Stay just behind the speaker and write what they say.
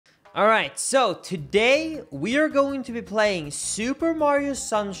Alright, so today we are going to be playing Super Mario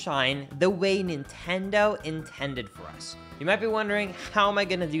Sunshine the way Nintendo intended for us. You might be wondering, how am I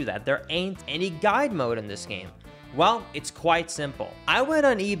gonna do that? There ain't any guide mode in this game. Well, it's quite simple. I went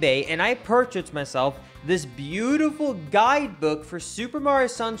on eBay and I purchased myself this beautiful guidebook for Super Mario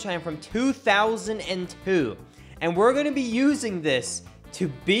Sunshine from 2002. And we're gonna be using this to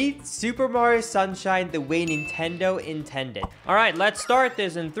beat Super Mario Sunshine the way Nintendo intended. All right, let's start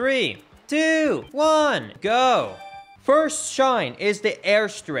this in 3, 2, 1, go. First shine is the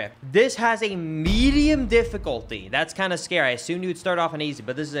Airstrip. This has a medium difficulty. That's kind of scary. I assumed you would start off on easy,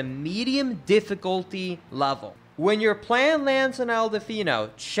 but this is a medium difficulty level. When your plan lands on El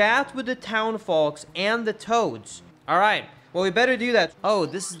Delfino, chat with the town folks and the toads. All right. Well, we better do that. Oh,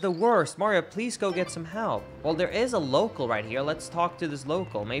 this is the worst. Mario, please go get some help. Well, there is a local right here. Let's talk to this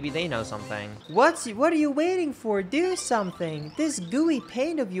local. Maybe they know something. What are you waiting for? Do something. This gooey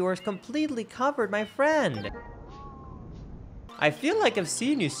paint of yours completely covered my friend. I feel like I've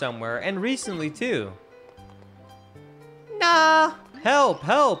seen you somewhere, and recently too. Nah. Help,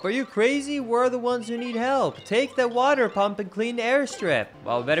 help. Are you crazy? We're the ones who need help. Take the water pump and clean the airstrip.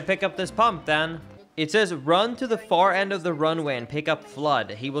 Well, we better pick up this pump then. It says run to the far end of the runway and pick up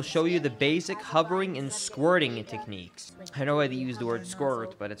Flood. He will show you the basic hovering and squirting techniques. I know why they use the word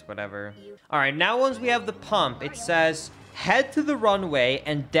squirt, but it's whatever. All right, now once we have the pump, it says head to the runway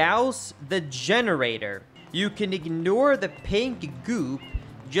and douse the generator. You can ignore the pink goop.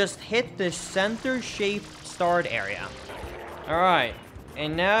 Just hit the center-shaped start area. All right,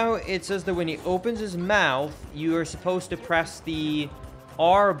 and now it says that when he opens his mouth, you are supposed to press the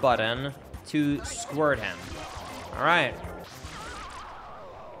R button to squirt him. All right.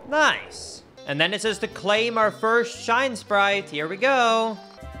 Nice. And then it says to claim our first shine sprite. Here we go.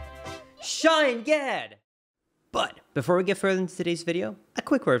 Shine, get! But before we get further into today's video, a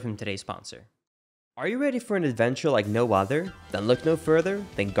quick word from today's sponsor. Are you ready for an adventure like no other? Then look no further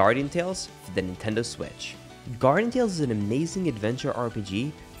than Guardian Tales for the Nintendo Switch. Guardian Tales is an amazing adventure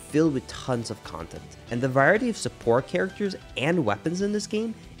RPG filled with tons of content, and the variety of support characters and weapons in this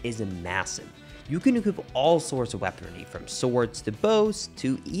game is massive. You can equip all sorts of weaponry, from swords to bows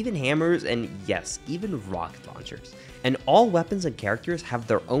to even hammers and yes, even rocket launchers. And all weapons and characters have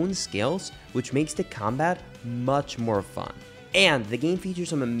their own skills, which makes the combat much more fun. And the game features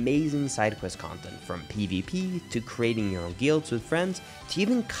some amazing side quest content, from PvP to creating your own guilds with friends to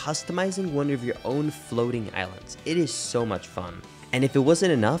even customizing one of your own floating islands. It is so much fun. And if it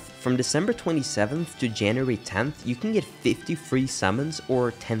wasn't enough, from December 27th to January 10th, you can get 50 free summons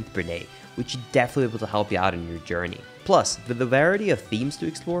or 10th per day, which is definitely able to help you out on your journey. Plus, with the variety of themes to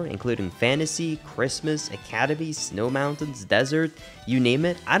explore, including fantasy, Christmas, academy, snow mountains, desert, you name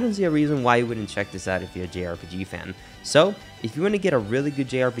it, I don't see a reason why you wouldn't check this out if you're a JRPG fan. So, if you want to get a really good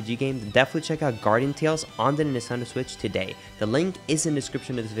JRPG game, then definitely check out Guardian Tales on the Nintendo Switch today. The link is in the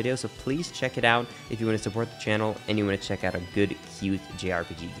description of this video, so please check it out if you want to support the channel and you want to check out a good, cute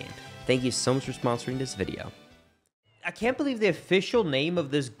JRPG game. Thank you so much for sponsoring this video. I can't believe the official name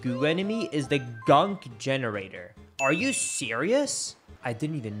of this goo enemy is the Gunk Generator. Are you serious? I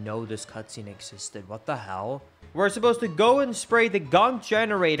didn't even know this cutscene existed. What the hell? We're supposed to go and spray the Gunk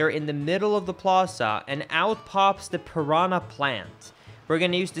Generator in the middle of the plaza, and out pops the Piranha Plant. We're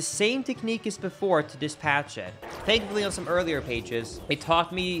gonna use the same technique as before to dispatch it. Thankfully, on some earlier pages, it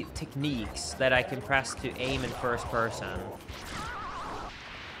taught me techniques that I can press to aim in first person.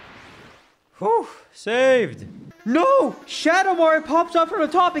 Whew, saved. No! Shadow Mario pops up from the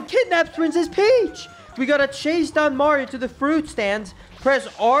top and kidnaps Princess Peach! We gotta chase down Mario to the fruit stand, press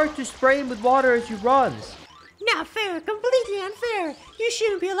R to spray him with water as he runs. Not fair, completely unfair. You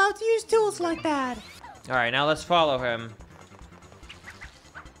shouldn't be allowed to use tools like that. Alright, now let's follow him.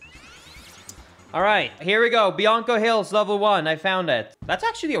 Alright, here we go. Bianco Hills, level 1. I found it. That's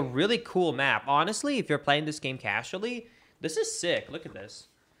actually a really cool map. Honestly, if you're playing this game casually, this is sick. Look at this.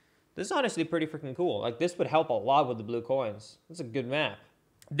 This is honestly pretty freaking cool. Like, this would help a lot with the blue coins. It's a good map.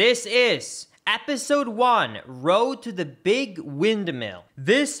 This is Episode 1, Road to the Big Windmill.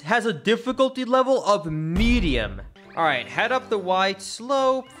 This has a difficulty level of medium. Alright, head up the wide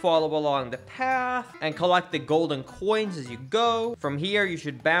slope, follow along the path, and collect the golden coins as you go. From here, you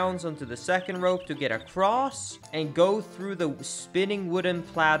should bounce onto the second rope to get across, and go through the spinning wooden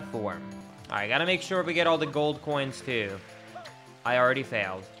platform. Alright, gotta make sure we get all the gold coins too. I already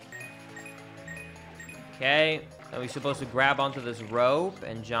failed. Okay. Now we're supposed to grab onto this rope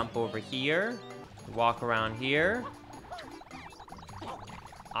and jump over here. Walk around here.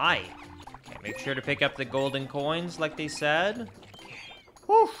 Okay, make sure to pick up the golden coins like they said.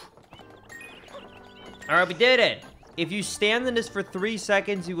 Whew. Alright, we did it. If you stand in this for 3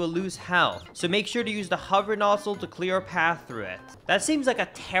 seconds, you will lose health. So make sure to use the hover nozzle to clear a path through it. That seems like a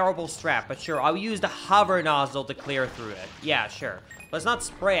terrible strat, but sure, I'll use the hover nozzle to clear through it. Yeah, sure. Let's not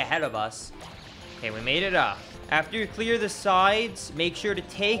spray ahead of us. Okay, we made it up. After you clear the sides, make sure to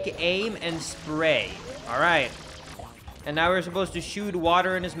take aim and spray. All right. And now we're supposed to shoot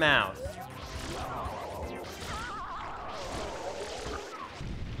water in his mouth.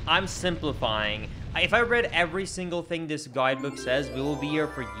 I'm simplifying. If I read every single thing this guidebook says, we will be here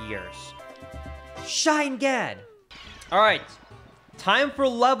for years. Shine Gad! Alright. Time for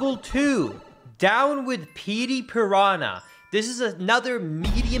level 2. Down with Petey Piranha. This is another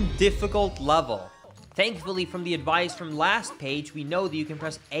medium difficult level. Thankfully, from the advice from last page, we know that you can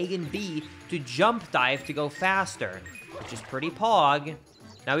press A and B to jump dive to go faster, which is pretty pog.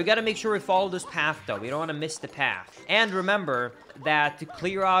 Now, we gotta make sure we follow this path, though. We don't want to miss the path. And remember that to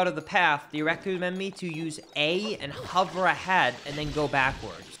clear out of the path, they recommend me to use A and hover ahead and then go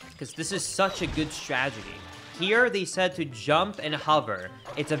backwards, because this is such a good strategy. Here, they said to jump and hover.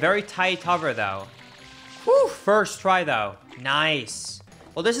 It's a very tight hover, though. Whew, first try, though. Nice.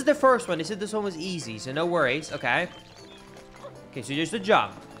 Well, this is the first one. They said this one was easy, so no worries. Okay. Okay, so just a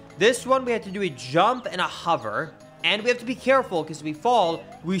jump. This one, we have to do a jump and a hover. And we have to be careful, because if we fall,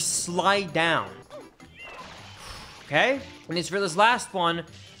 we slide down. Okay? And as for this last one,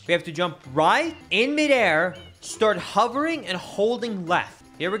 we have to jump right in midair, start hovering, and holding left.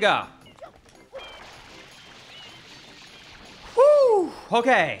 Here we go. Whew!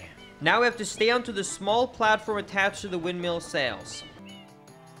 Okay. Now we have to stay onto the small platform attached to the windmill sails.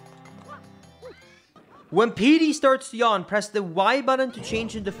 When PD starts to yawn, press the Y button to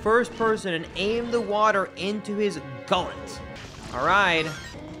change into first person and aim the water into his gullet. Alright.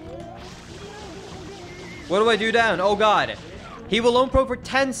 What do I do down? Oh god. He will lone pro for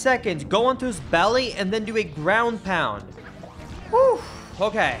 10 seconds, go onto his belly, and then do a ground pound. Whew.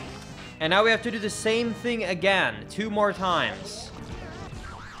 Okay. And now we have to do the same thing again, 2 more times.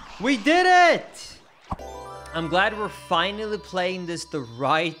 We did it! I'm glad we're finally playing this the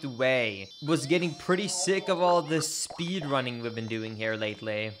right way. Was getting pretty sick of all this speed running we've been doing here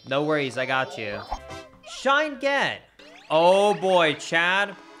lately. No worries, I got you. Shine Get. Oh boy,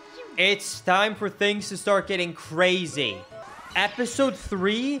 Chad. It's time for things to start getting crazy. Episode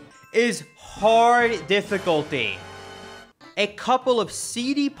 3 is hard difficulty. A couple of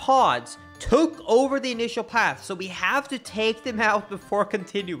seedy pods took over the initial path, so we have to take them out before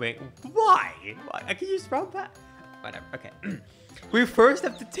continuing. Why? I can use front path. Whatever, okay. We first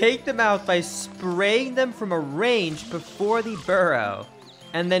have to take them out by spraying them from a range before they burrow,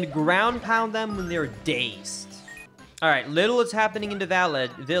 and then ground pound them when they're dazed. Alright, little is happening in the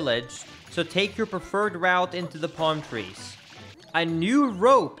village, so take your preferred route into the palm trees. A new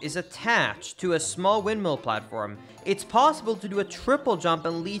rope is attached to a small windmill platform. It's possible to do a triple jump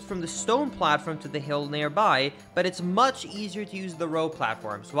and lead from the stone platform to the hill nearby, but it's much easier to use the rope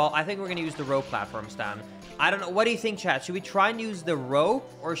platforms. Well, I think we're gonna use the rope platforms then. I don't know, what do you think, chat? Should we try and use the rope,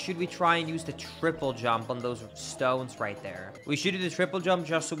 or should we try and use the triple jump on those stones right there? We should do the triple jump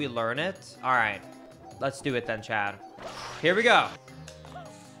just so we learn it. All right, let's do it then, Chad. Here we go.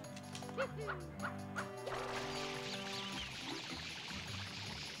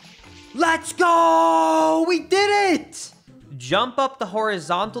 Let's go! We did it! Jump up the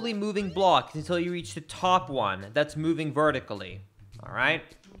horizontally moving block until you reach the top one that's moving vertically. All right?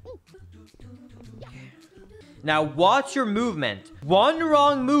 Now watch your movement. One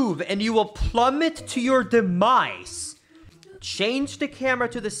wrong move and you will plummet to your demise. Change the camera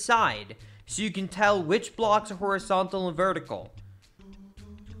to the side so you can tell which blocks are horizontal and vertical.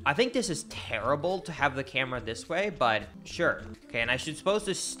 I think this is terrible to have the camera this way, but sure. Okay, and I should supposed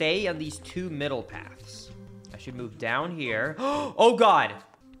to stay on these 2 middle paths. I should move down here. Oh god!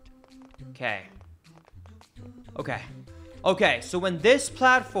 Okay. Okay. Okay, so when this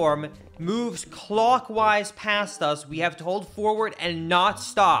platform moves clockwise past us, we have to hold forward and not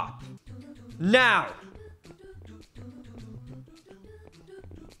stop. Now!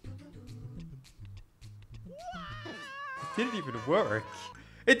 It didn't even work.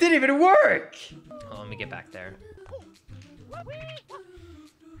 It didn't even work! Oh, let me get back there.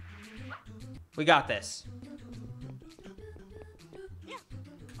 We got this.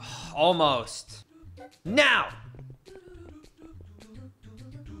 Almost. Now!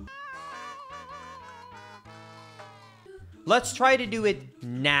 Let's try to do it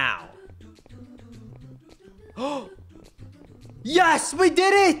now. Yes, we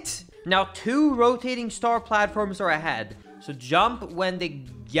did it! Now 2 rotating star platforms are ahead. So jump when the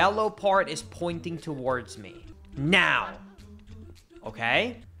yellow part is pointing towards me. Now.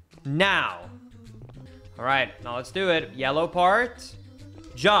 Okay? Now. All right, now let's do it. Yellow part.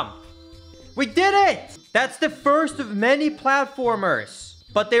 Jump. We did it! That's the first of many platformers.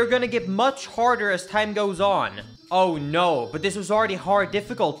 But they're gonna get much harder as time goes on. Oh no, but this was already hard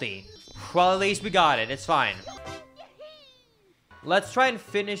difficulty. Well, at least we got it. It's fine. Let's try and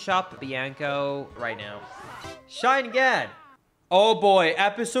finish up Bianco right now. Shine again. Oh boy,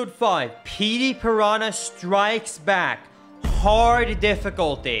 episode 5. Petey Piranha Strikes Back. Hard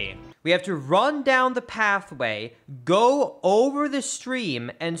difficulty. We have to run down the pathway, go over the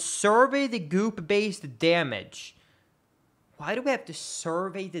stream, and survey the goop-based damage. Why do we have to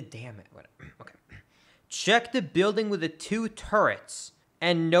survey the damage? Okay. Check the building with the 2 turrets.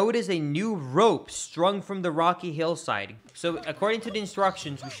 And notice a new rope strung from the rocky hillside. So, according to the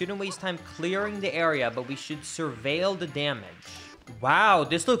instructions, we shouldn't waste time clearing the area, but we should surveil the damage. Wow,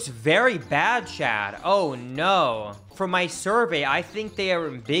 this looks very bad, Chad. Oh, no. From my survey, I think they are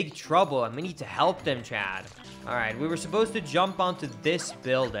in big trouble, and we need to help them, Chad. All right, we were supposed to jump onto this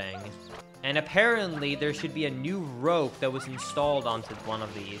building. And apparently, there should be a new rope that was installed onto one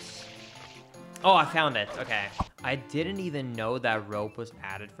of these. Oh, I found it. Okay. I didn't even know that rope was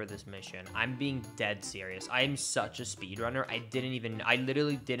added for this mission. I'm being dead serious. I am such a speedrunner. I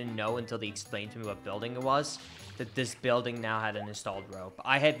literally didn't know until they explained to me what building it was, that this building now had an installed rope.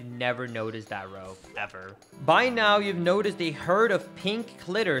 I had never noticed that rope, ever. By now, you've noticed a herd of pink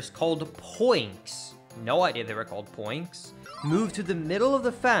clitters called poinks. No idea they were called poinks. Move to the middle of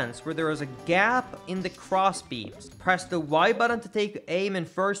the fence where there is a gap in the crossbeams. Press the Y button to take aim in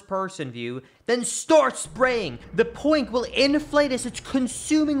first-person view, then start spraying. The poink will inflate as it's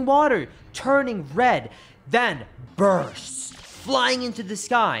consuming water, turning red, then bursts, flying into the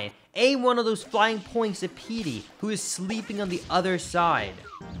sky. Aim one of those flying points at Petey, who is sleeping on the other side.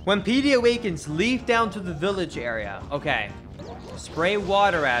 When Petey awakens, leap down to the village area. Okay. Spray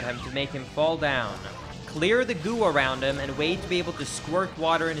water at him to make him fall down. Clear the goo around him and wait to be able to squirt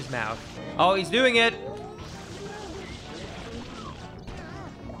water in his mouth. Oh, he's doing it.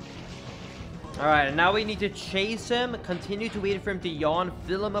 All right, and now we need to chase him, continue to wait for him to yawn,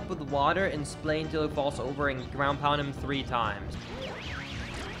 fill him up with water, and splay until he falls over and ground pound him 3 times.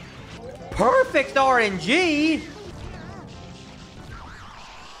 Perfect RNG!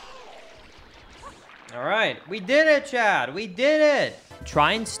 All right, we did it, Chad. We did it.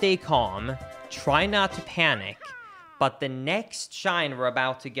 Try and stay calm. Try not to panic, but the next shine we're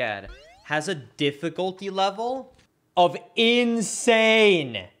about to get has a difficulty level of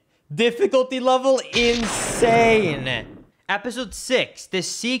insane. Difficulty level insane. Episode 6, The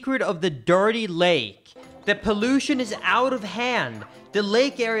Secret of the Dirty Lake. The pollution is out of hand. The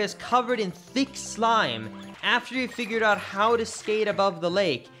lake area is covered in thick slime. After you figured out how to skate above the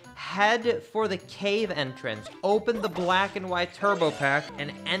lake, head for the cave entrance, open the black and white turbo pack,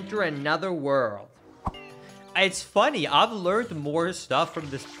 and enter another world. It's funny, I've learned more stuff from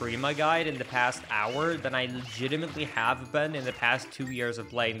this Prima guide in the past hour than I legitimately have been in the past 2 years of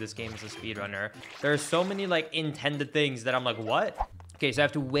playing this game as a speedrunner. There are so many, like, intended things that I'm like, what? Okay, so I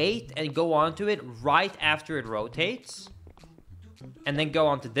have to wait and go onto it right after it rotates. And then go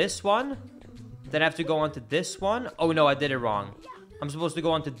onto this one. Then I have to go onto this one. Oh, no, I did it wrong. I'm supposed to go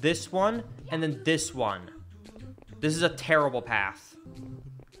onto this one, and then this one. This is a terrible path.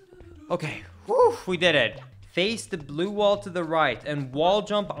 Okay, whew, we did it. Face the blue wall to the right, and wall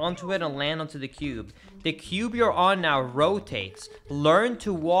jump onto it and land onto the cube. The cube you're on now rotates. Learn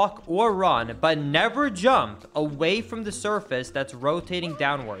to walk or run, but never jump away from the surface that's rotating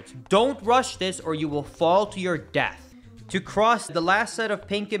downwards. Don't rush this or you will fall to your death. To cross the last set of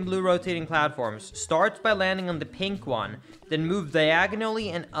pink and blue rotating platforms, starts by landing on the pink one, then move diagonally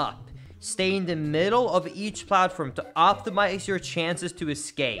and up. Stay in the middle of each platform to optimize your chances to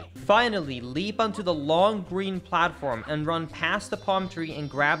escape. Finally, leap onto the long green platform and run past the palm tree and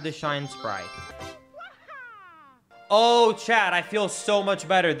grab the shine sprite. Oh, chat, I feel so much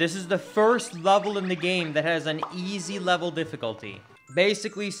better. This is the first level in the game that has an easy level difficulty.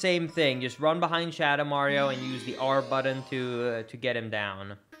 Basically, same thing. Just run behind Shadow Mario and use the R button to get him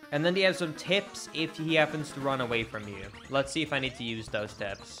down. And then they have some tips if he happens to run away from you. Let's see if I need to use those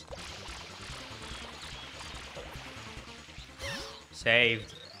tips.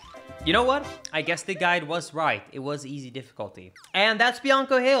 Saved. You know what? I guess the guide was right. It was easy difficulty. And that's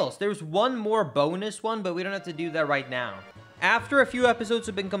Bianco Hills. There's one more bonus one, but we don't have to do that right now. After a few episodes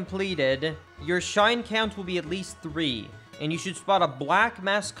have been completed, your shine count will be at least 3. And you should spot a black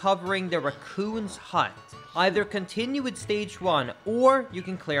mess covering the raccoon's hut. Either continue with stage 1, or you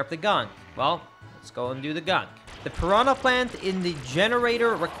can clear up the gunk. Well, let's go and do the gunk. The piranha plant in the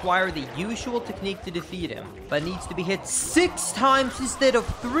generator require the usual technique to defeat him, but needs to be hit 6 times instead of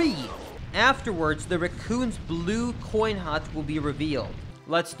 3. Afterwards, the raccoon's blue coin hut will be revealed.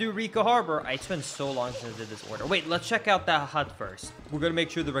 Let's do Ricco Harbor. It's been so long since I did this order. Wait, let's check out that hut first. We're gonna make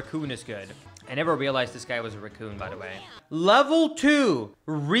sure the raccoon is good. I never realized this guy was a raccoon, by the way. Level 2,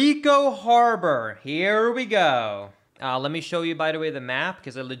 Ricco Harbor. Here we go. Let me show you, by the way, the map,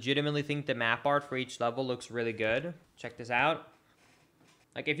 because I legitimately think the map art for each level looks really good. Check this out.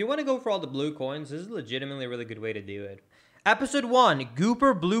 Like, if you want to go for all the blue coins, this is legitimately a really good way to do it. Episode 1,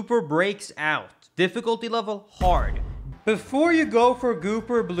 Gooper Blooper breaks out. Difficulty level, hard. Before you go for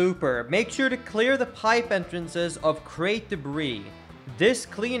Gooper Blooper, make sure to clear the pipe entrances of crate debris. This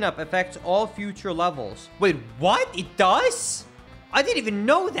cleanup affects all future levels. Wait, what? It does? I didn't even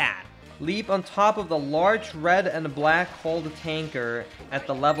know that. Leap on top of the large red and black hulled tanker at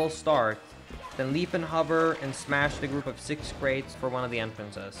the level start. Then leap and hover and smash the group of 6 crates for one of the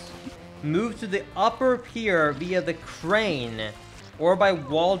entrances. Move to the upper pier via the crane, or by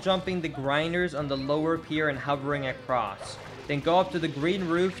wall jumping the grinders on the lower pier and hovering across. Then go up to the green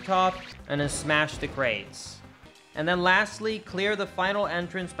rooftop and then smash the crates. And then lastly, clear the final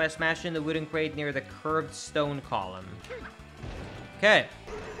entrance by smashing the wooden crate near the curved stone column. Okay.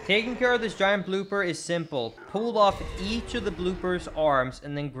 Taking care of this giant blooper is simple. Pull off each of the blooper's arms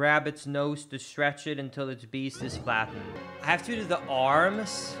and then grab its nose to stretch it until its beast is flattened. I have to do the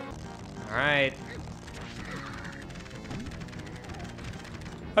arms? Alright.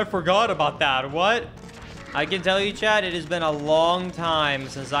 I forgot about that. What? I can tell you, chat, it has been a long time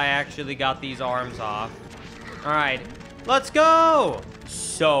since I actually got these arms off. Alright. Let's go!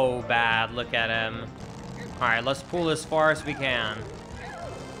 So bad. Look at him. Alright, let's pull as far as we can.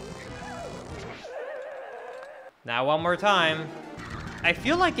 Now one more time. I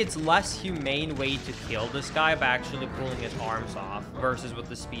feel like it's less humane way to kill this guy by actually pulling his arms off versus what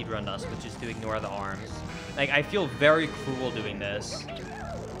the speedrun does, which is to ignore the arms. Like, I feel very cruel doing this.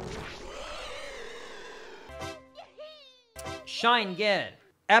 Shine good.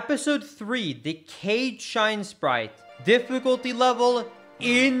 Episode 3, the Cage Shine Sprite. Difficulty level,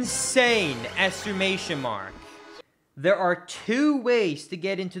 insane! Exclamation mark. There are 2 ways to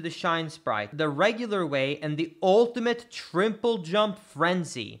get into the Shine Sprite, the regular way and the ultimate triple jump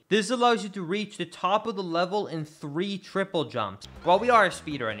frenzy. This allows you to reach the top of the level in 3 triple jumps. Well, we are a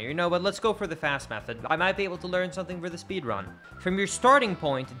speedrunner, you know, but let's go for the fast method. I might be able to learn something for the speedrun. From your starting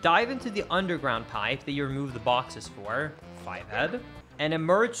point, dive into the underground pipe that you remove the boxes for, 5 head, and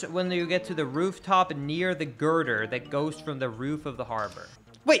emerge when you get to the rooftop near the girder that goes from the roof of the harbor.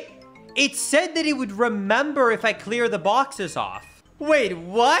 Wait! It said that it would remember if I clear the boxes off. Wait,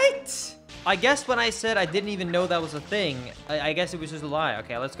 what? I guess when I said I didn't even know that was a thing, I guess it was just a lie.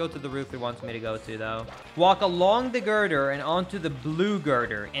 Okay, let's go to the roof it wants me to go to, though. Walk along the girder and onto the blue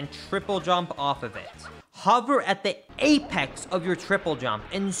girder and triple jump off of it. Hover at the apex of your triple jump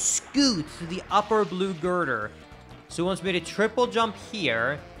and scoot to the upper blue girder. So it wants me to triple jump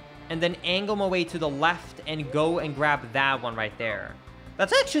here and then angle my way to the left and go and grab that one right there.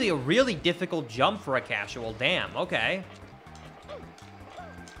 That's actually a really difficult jump for a casual. Damn, okay.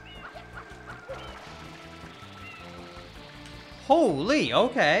 Holy,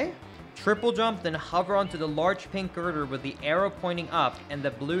 okay. Triple jump, then hover onto the large pink girder with the arrow pointing up and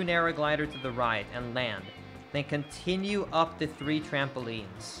the blue narrow glider to the right and land. Then continue up the 3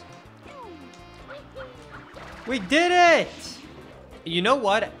 trampolines. We did it! You know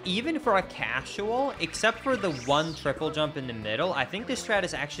what? Even for a casual, except for the 1 triple jump in the middle, I think this strat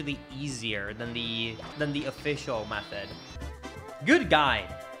is actually easier than the official method. Good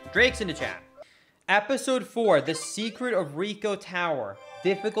guide. Drake's in the chat. Episode 4, The Secret of Ricco Tower.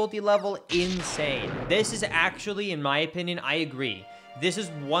 Difficulty level, insane. This is actually, in my opinion, I agree. This is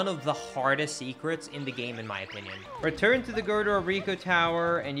one of the hardest secrets in the game, in my opinion. Return to the girder of Ricco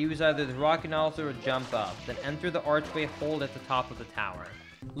Tower and use either the rocket nozzle or jump up. Then enter the archway hold at the top of the tower.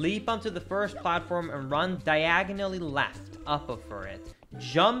 Leap onto the first platform and run diagonally left up for it.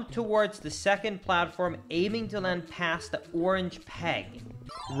 Jump towards the second platform, aiming to land past the orange peg.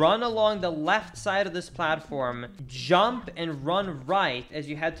 Run along the left side of this platform, jump and run right as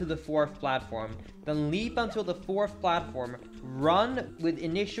you head to the 4th platform. Then leap until the 4th platform, run with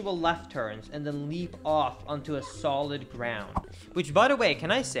initial left turns, and then leap off onto a solid ground. Which, by the way,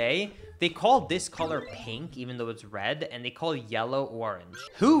 can I say, they call this color pink even though it's red, and they call yellow orange.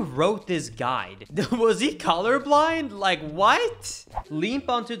 Who wrote this guide? Was he colorblind? Like, what? Leap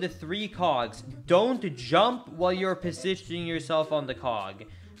onto the 3 cogs. Don't jump while you're positioning yourself on the cog,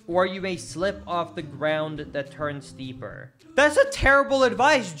 or you may slip off the ground that turns steeper. That's a terrible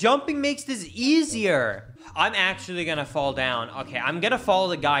advice. Jumping makes this easier. I'm actually gonna fall down. Okay, I'm gonna follow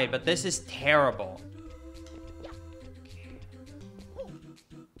the guide, but this is terrible.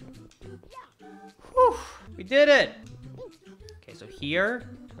 Whew, we did it. Okay, so here,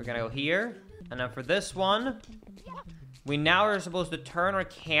 we're gonna go here. And then for this one, we now are supposed to turn our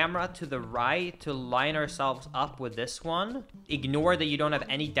camera to the right to line ourselves up with this one. Ignore that you don't have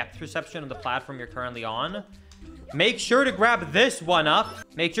any depth perception on the platform you're currently on. Make sure to grab this one up.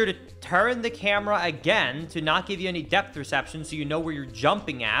 Make sure to turn the camera again to not give you any depth perception so you know where you're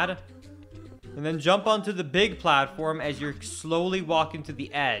jumping at. And then jump onto the big platform as you're slowly walking to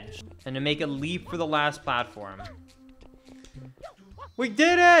the edge. And then make a leap for the last platform. We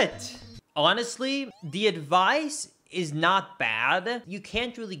did it! Honestly, the advice is not bad. You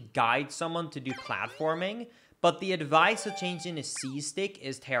can't really guide someone to do platforming, but the advice of changing a C-stick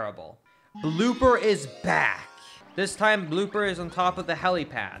is terrible. Blooper is back. This time, Blooper is on top of the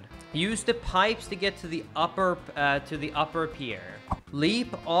helipad. Use the pipes to get to the upper pier.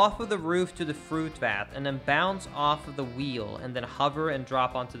 Leap off of the roof to the fruit vat, and then bounce off of the wheel, and then hover and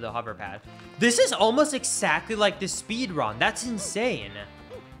drop onto the hover pad. This is almost exactly like the speed run. That's insane.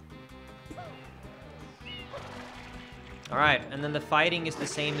 All right, and then the fighting is the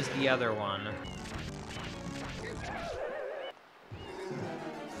same as the other one.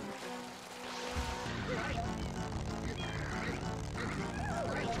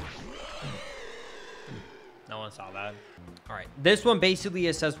 No one saw that. All right, this one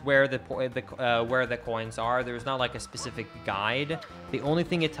basically says where the coins are. There's not like a specific guide. The only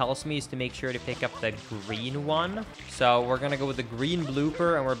thing it tells me is to make sure to pick up the green one. So we're gonna go with the green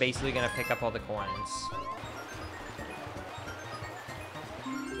blooper, and we're basically gonna pick up all the coins.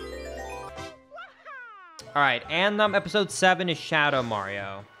 All right, and episode 7 is Shadow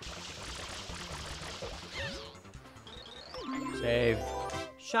Mario. Save.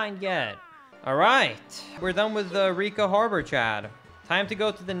 Shine get. All right, we're done with the Ricco Harbor, Chad. Time to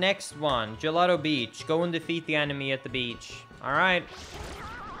go to the next one, Gelato Beach. Go and defeat the enemy at the beach. All right.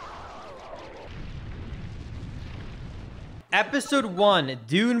 Episode 1,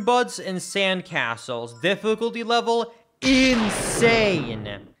 Dune Buds and Sandcastles. Difficulty level,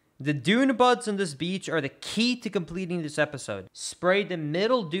 insane. The dune buds on this beach are the key to completing this episode. Spray the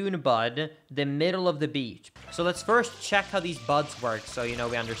middle dune bud, the middle of the beach. So let's first check how these buds work so you know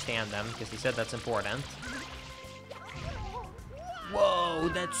we understand them, because he said that's important. Whoa,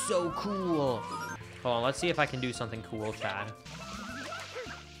 that's so cool. Hold on, let's see if I can do something cool, Chad.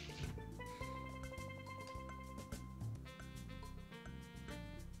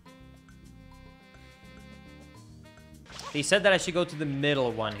 They said that I should go to the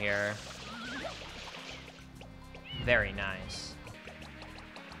middle one here. Very nice.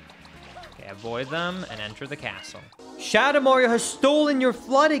 Okay, avoid them and enter the castle. Shadow Mario has stolen your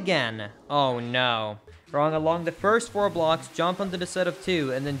flood again. Oh no. Wrong. Along the first 4 blocks, jump onto the set of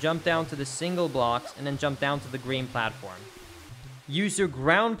 2, and then jump down to the single blocks, and then jump down to the green platform. Use your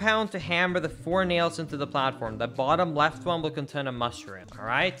ground pound to hammer the 4 nails into the platform. The bottom left one will contain a mushroom. All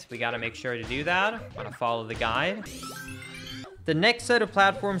right, we gotta make sure to do that. I'm gonna follow the guide. The next set of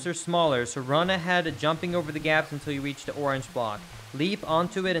platforms are smaller, so run ahead, jumping over the gaps until you reach the orange block. Leap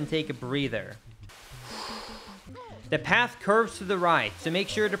onto it and take a breather. The path curves to the right, so make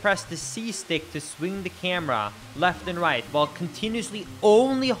sure to press the C stick to swing the camera left and right while continuously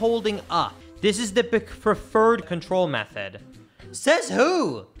only holding up. This is the preferred control method. Says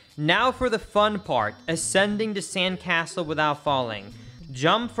who? Now for the fun part, ascending the sandcastle without falling.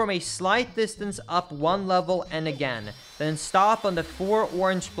 Jump from a slight distance up 1 level and again, then stop on the 4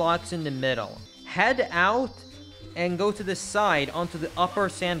 orange blocks in the middle. Head out and go to the side onto the upper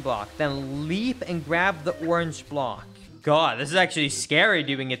sand block, then leap and grab the orange block. God, this is actually scary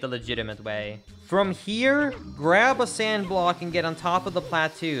doing it the legitimate way. From here, grab a sand block and get on top of the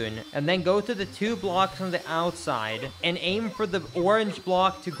platoon, and then go to the 2 blocks on the outside and aim for the orange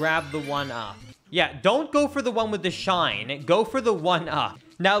block to grab the one up. Yeah, don't go for the one with the shine. Go for the one up.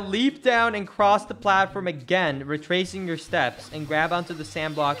 Now leap down and cross the platform again, retracing your steps, and grab onto the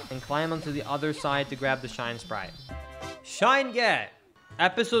sand block and climb onto the other side to grab the shine sprite. Shine get.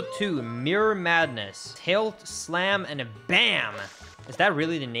 Episode 2, Mirror Madness. Tilt, slam, and a bam. Is that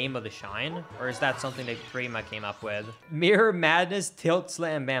really the name of the shine? Or is that something that Prima came up with? Mirror Madness, tilt,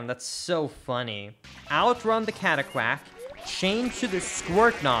 slam, bam. That's so funny. Outrun the Cataquack. Change to the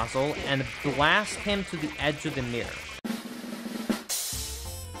squirt nozzle and blast him to the edge of the mirror.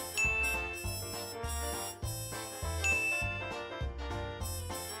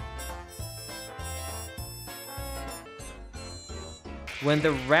 When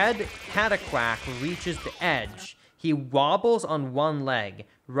the red Cataquack reaches the edge, he wobbles on 1 leg,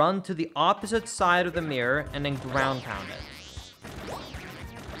 run to the opposite side of the mirror, and then ground pound it.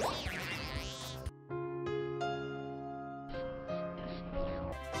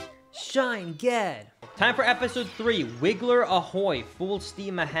 Shine, get. Time for episode 3, Wiggler Ahoy, full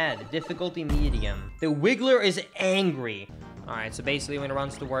steam ahead, difficulty medium. The Wiggler is angry. All right, so basically when it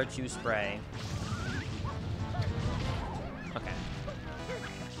runs towards you, spray. Okay.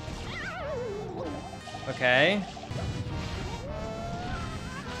 Okay.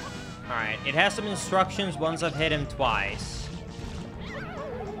 All right, it has some instructions once I've hit him twice.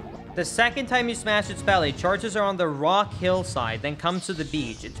 The second time you smash its belly, charges are on the rock hillside, then comes to the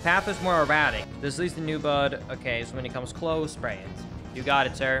beach. Its path is more erratic. This leads to new bud. Okay, so when it comes close, spray it. You got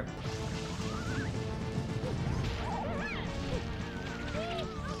it, sir.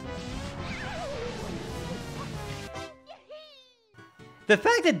 The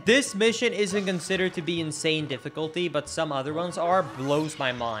fact that this mission isn't considered to be insane difficulty, but some other ones are, blows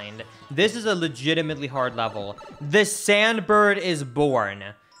my mind. This is a legitimately hard level. The Sandbird is born.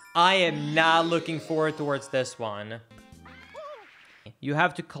 I am not looking forward towards this one. You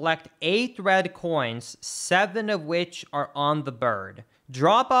have to collect 8 red coins, 7 of which are on the bird.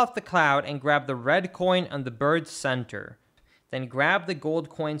 Drop off the cloud and grab the red coin on the bird's center. Then grab the gold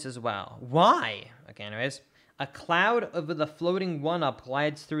coins as well. Why? Okay, anyways. A cloud with a floating 1-up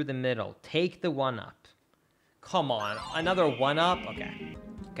glides through the middle. Take the 1-up. Come on, another 1-up? Okay.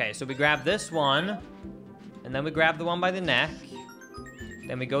 Okay, so we grab this one. And then we grab the one by the neck.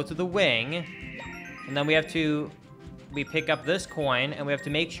 Then we go to the wing, and then we pick up this coin, and we have to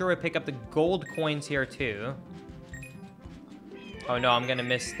make sure we pick up the gold coins here too. Oh no, I'm gonna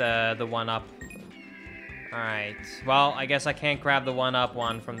miss the 1-up. All right, well, I guess I can't grab the 1-up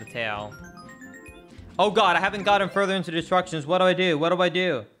one from the tail. Oh god, I haven't gotten further into the instructions. What do I do? What do I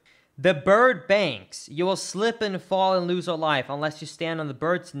do? The bird banks. You will slip and fall and lose a life unless you stand on the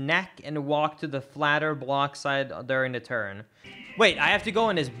bird's neck and walk to the flatter block side during the turn. Wait, I have to go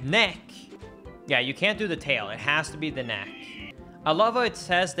on his neck. Yeah, you can't do the tail. It has to be the neck. I love how it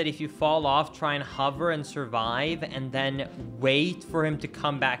says that if you fall off, try and hover and survive, and then wait for him to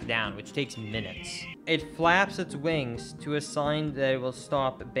come back down, which takes minutes. It flaps its wings to a sign that it will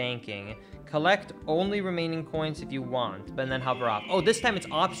stop banking. Collect only remaining coins if you want, but then hover off. Oh, this time it's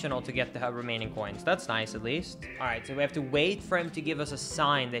optional to get the remaining coins. That's nice, at least. All right, so we have to wait for him to give us a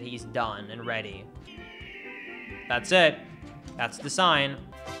sign that he's done and ready. That's it. That's the sign.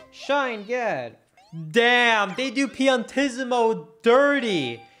 Shine, get. Damn, they do Piantissimo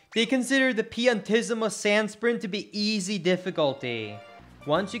dirty. They consider the Piantissimo sand sprint to be easy difficulty.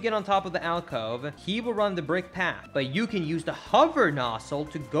 Once you get on top of the alcove, he will run the brick path, but you can use the hover nozzle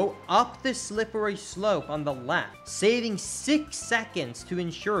to go up the slippery slope on the left, saving 6 seconds to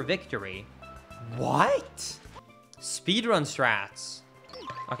ensure victory. What? Speedrun strats.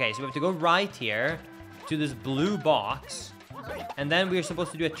 Okay, so we have to go right here to this blue box. And then we're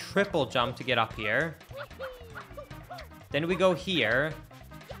supposed to do a triple jump to get up here. Then we go here.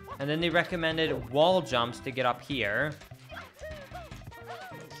 And then they recommended wall jumps to get up here.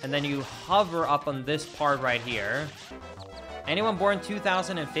 And then you hover up on this part right here. Anyone born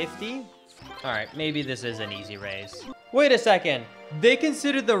 2050? Alright, maybe this is an easy race. Wait a second. They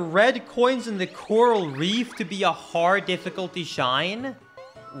consider the red coins in the coral reef to be a hard difficulty shine?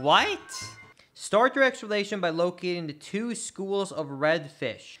 What? Start your exploration by locating the 2 schools of red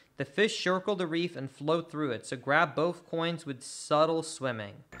fish. The fish circle the reef and float through it, so grab both coins with subtle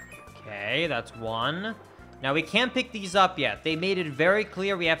swimming. Okay, that's 1. Now, we can't pick these up yet. They made it very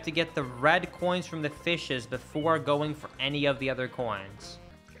clear we have to get the red coins from the fishes before going for any of the other coins.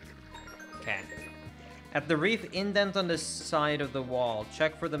 Okay. At the reef indent on the side of the wall,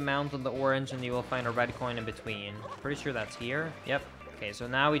 check for the mount on the orange and you will find a red coin in between. Pretty sure that's here. Yep. Okay, so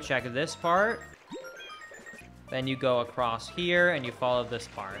now we check this part. Then you go across here and you follow this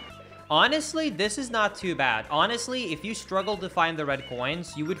part. Honestly, this is not too bad. Honestly, if you struggle to find the red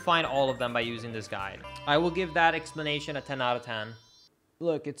coins, you would find all of them by using this guide. I will give that explanation a 10 out of 10.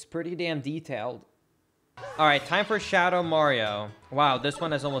 Look, it's pretty damn detailed. All right, time for Shadow Mario. Wow, this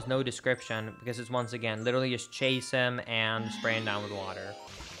one has almost no description because it's, once again, literally just chase him and spray him down with water.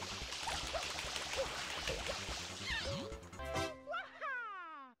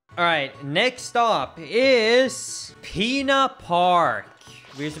 All right, next stop is Pinna Park.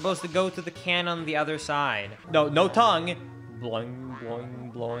 We're supposed to go to the cannon on the other side. No, no tongue. Blowing,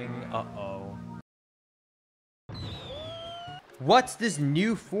 blowing, blowing. Uh-oh. What's this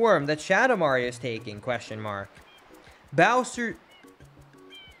new form that Shadow Mario is taking? Question mark. Bowser...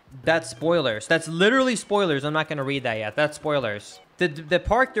 That's spoilers. That's literally spoilers. I'm not going to read that yet. That's spoilers. The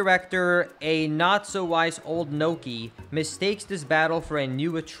park director, a not-so-wise old Noki, mistakes this battle for a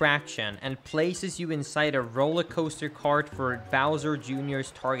new attraction and places you inside a roller coaster cart for Bowser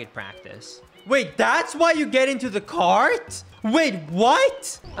Jr.'s target practice. Wait, that's why you get into the cart? Wait,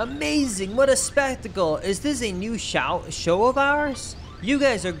 what? Amazing, what a spectacle. Is this a new show of ours? You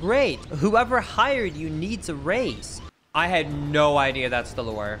guys are great. Whoever hired you needs a raise. I had no idea that's the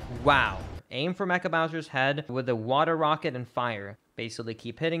lore. Wow. Aim for Mecha Bowser's head with a water rocket and fire. Basically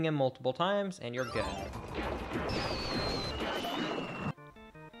keep hitting him multiple times and you're good.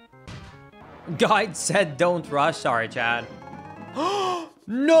 Guide said don't rush, sorry Chad.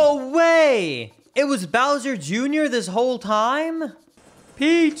 No way! It was Bowser Jr. this whole time?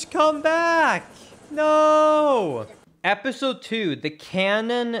 Peach, come back! No! Episode 2, The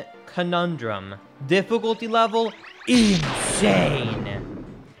Cannon Conundrum. Difficulty level, insane!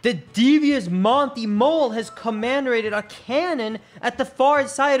 The devious Monty Mole has commemorated a cannon at the far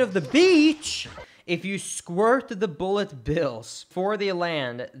side of the beach! If you squirt the bullet bills for the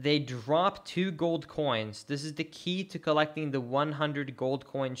land, they drop 2 gold coins. This is the key to collecting the 100 gold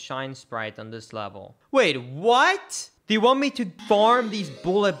coin shine sprite on this level. Wait, what? Do you want me to farm these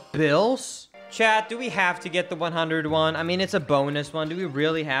bullet bills? Chat, do we have to get the 100 one? I mean, it's a bonus one. Do we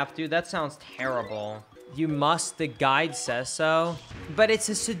really have to? That sounds terrible. You must, the guide says so. But it's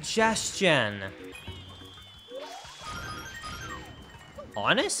a suggestion.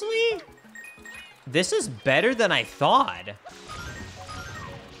 Honestly? This is better than I thought.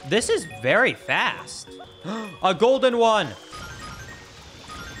 This is very fast. A golden one.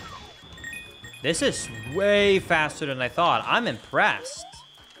 This is way faster than I thought. I'm impressed.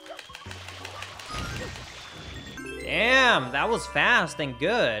 Damn, that was fast and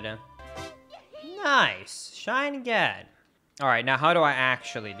good. Nice. Shine again. All right, now how do I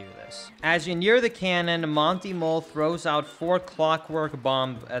actually do this? As you near the cannon, Monty Mole throws out 4 clockwork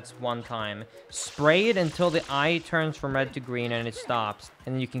bombs at one time. Spray it until the eye turns from red to green and it stops.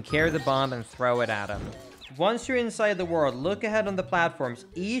 And then you can carry the bomb and throw it at him. Once you're inside the world, look ahead on the platforms.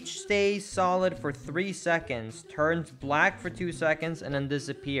 Each stays solid for 3 seconds, turns black for 2 seconds, and then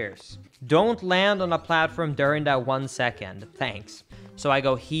disappears. Don't land on a platform during that 1 second. Thanks. So I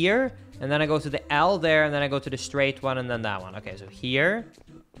go here, and then I go to the L there, and then I go to the straight one, and then that one. Okay, so here,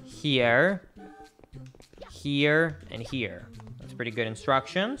 here, here, and here. That's pretty good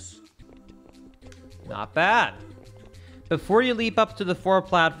instructions. Not bad. Before you leap up to the 4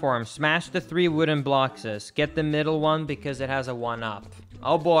 platforms, smash the 3 wooden blocks. Get the middle one because it has a 1-up.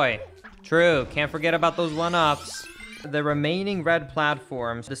 Oh boy. True, can't forget about those 1-ups. The remaining red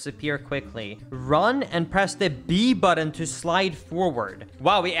platforms disappear quickly. Run and press the B button to slide forward.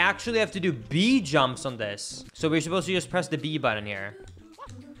 Wow, we actually have to do B jumps on this. So we're supposed to just press the B button here.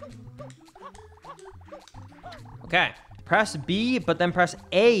 Okay. Press B, but then press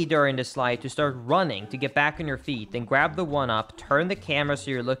A during the slide to start running to get back on your feet. Then grab the 1-up, turn the camera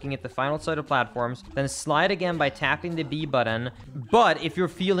so you're looking at the final side of platforms, then slide again by tapping the B button. But if you're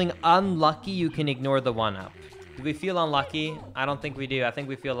feeling unlucky, you can ignore the 1-up. Do we feel unlucky? I don't think we do. I think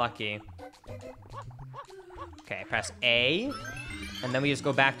we feel lucky. Okay, press A. And then we just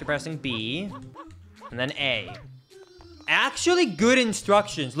go back to pressing B. And then A. Actually good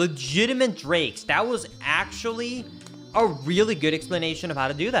instructions. Legitimate Drakes. That was actually a really good explanation of how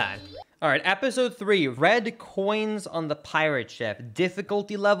to do that. All right, episode 3. Red coins on the pirate ship.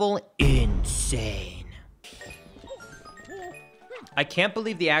 Difficulty level, insane. I can't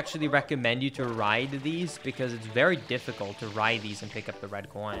believe they actually recommend you to ride these because it's very difficult to ride these and pick up the red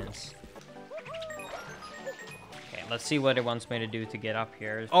coins. Okay, let's see what it wants me to do to get up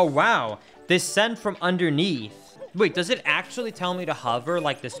here. Oh, wow. Descend from underneath. Wait, does it actually tell me to hover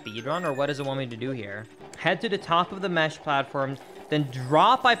like the speedrun, or what does it want me to do here? Head to the top of the mesh platform, then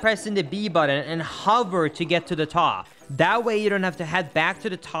drop by pressing the B button and hover to get to the top. That way you don't have to head back to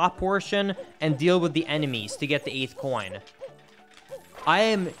the top portion and deal with the enemies to get the 8th coin. I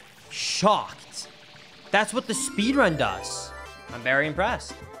am shocked. That's what the speedrun does. I'm very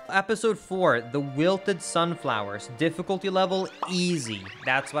impressed. Episode 4, The Wilted Sunflowers. Difficulty level, easy.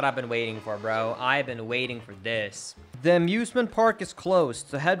 That's what I've been waiting for, bro. I've been waiting for this. The amusement park is closed,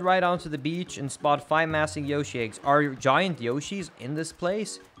 so head right onto the beach and spot 5 massive Yoshi eggs. Are giant Yoshis in this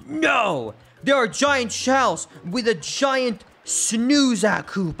place? No! There are giant shells with a giant Snooza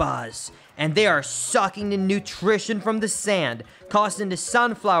Koopas. And they are sucking the nutrition from the sand, causing the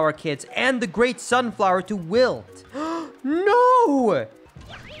sunflower kids and the great sunflower to wilt. No!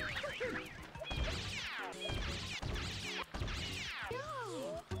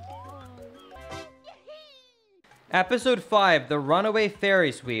 Episode 5, The Runaway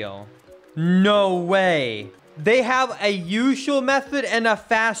Ferris Wheel. No way. They have a usual method and a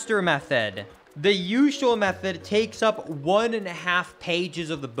faster method. The usual method takes up 1.5 pages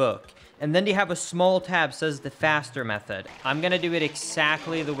of the book. And then they have a small tab says the faster method. I'm gonna do it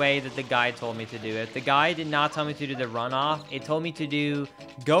exactly the way that the guide told me to do it. The guide did not tell me to do the runoff. It told me to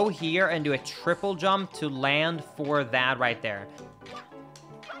go here and do a triple jump to land for that right there.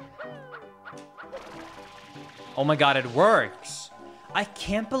 Oh my god, it works. I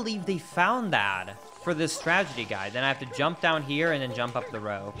can't believe they found that for this strategy guide. Then I have to jump down here and then jump up the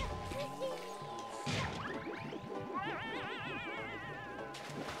rope.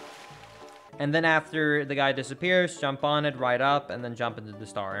 And then after the guy disappears, jump on it, right up, and then jump into the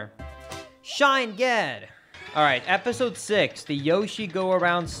star. Shine Get! Alright, episode 6, the Yoshi Go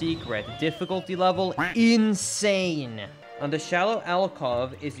Around Secret. Difficulty level, insane! On the shallow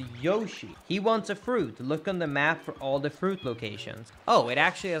alcove is Yoshi. He wants a fruit. Look on the map for all the fruit locations. Oh, it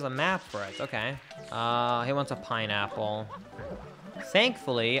actually has a map for it, okay. He wants a pineapple.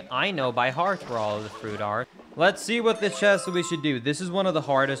 Thankfully, I know by heart where all of the fruit are. Let's see what this says we should do. This is one of the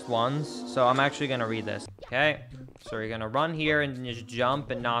hardest ones, so I'm actually gonna read this. Okay, so you're gonna run here and just jump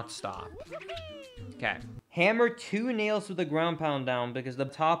and not stop. Okay. Hammer 2 nails with the ground pound down because the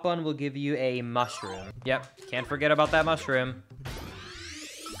top one will give you a mushroom. Yep, can't forget about that mushroom.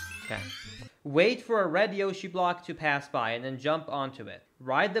 Okay. Wait for a red Yoshi block to pass by and then jump onto it.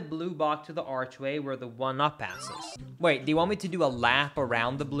 Ride the blue block to the archway where the 1-up passes. Wait, do you want me to do a lap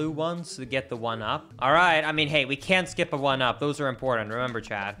around the blue ones to get the 1-up? All right, I mean, hey, we can't skip a 1-up. Those are important, remember,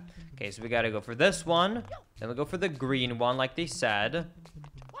 Chad. Okay, so we gotta go for this one. Then we'll go for the green one, like they said.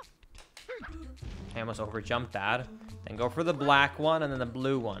 I almost overjumped that. Then go for the black one and then the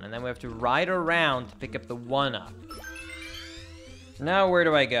blue one. And then we have to ride around to pick up the 1-up. Now, where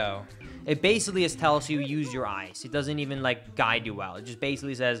do I go? It basically just tells you use your eyes. It doesn't even like guide you well. It just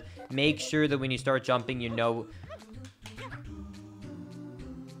basically says make sure that when you start jumping, you know.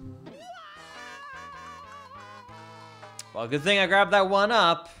 Well, good thing I grabbed that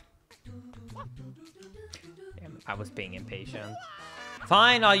 1-up. Damn, I was being impatient.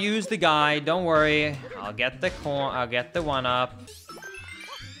 Fine, I'll use the guide. Don't worry. I'll get the 1-up.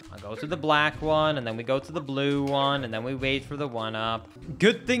 I'll go to the black one, and then we go to the blue one, and then we wait for the 1-up.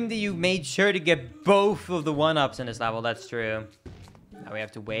 Good thing that you made sure to get both of the 1-ups in this level. That's true. Now we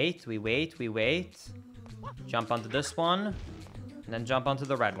have to wait. We wait. We wait. Jump onto this one, and then jump onto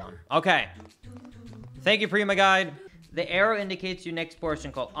the red one. Okay. Thank you, Prima Guide. The arrow indicates your next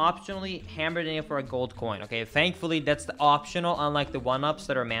portion called optionally hammered in for a gold coin. Okay, thankfully that's the optional, unlike the 1-ups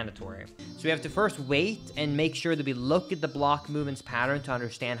that are mandatory. So we have to first wait and make sure that we look at the block movement's pattern to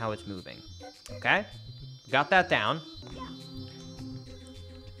understand how it's moving. Okay, got that down.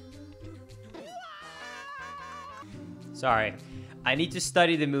 Sorry, I need to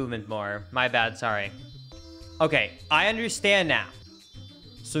study the movement more. My bad, sorry. Okay, I understand now.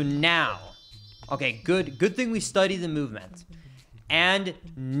 So now. Okay, good thing we study the movement. And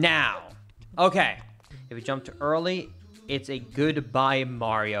now. Okay. If we jump too early, it's a goodbye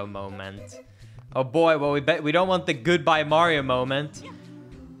Mario moment. Oh boy, well we don't want the goodbye Mario moment.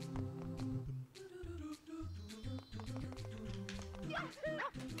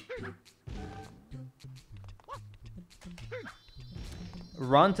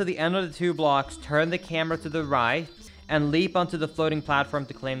 Run to the end of the 2 blocks, turn the camera to the right, and leap onto the floating platform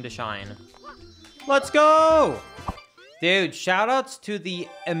to claim the shine. Let's go! Dude, shoutouts to the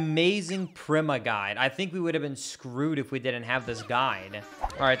amazing Prima guide. I think we would have been screwed if we didn't have this guide.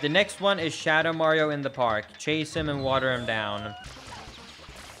 All right, the next one is Shadow Mario in the park. Chase him and water him down.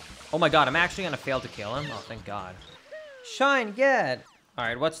 Oh my god, I'm actually gonna fail to kill him? Oh, thank god. Shine, get! All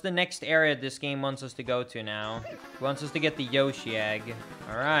right, what's the next area this game wants us to go to now? It wants us to get the Yoshi egg.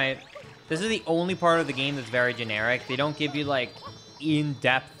 All right. This is the only part of the game that's very generic. They don't give you, like,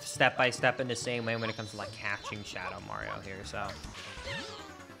 in-depth, step-by-step in the same way when it comes to, like, catching Shadow Mario here, so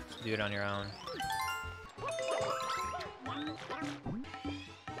just do it on your own.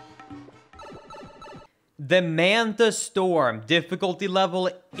 The Manta Storm, difficulty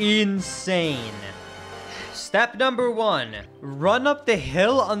level insane. Step number 1, run up the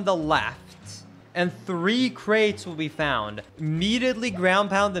hill on the left, and 3 crates will be found. Immediately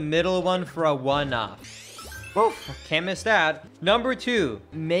ground pound the middle one for a 1-up. Oof, can't miss that. Number 2,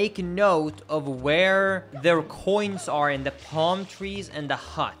 make note of where their coins are in the palm trees and the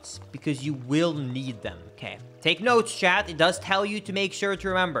huts, because you will need them. Okay, take notes, chat. It does tell you to make sure to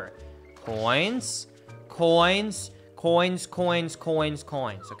remember. Coins, coins, coins, coins, coins,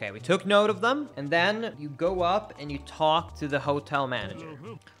 coins. Okay, we took note of them, and then you go up and you talk to the hotel manager.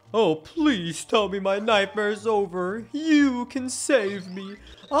 Oh, please tell me my nightmare's over. You can save me.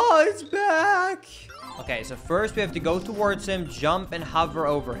 Oh, it's back. Okay, so first we have to go towards him, jump and hover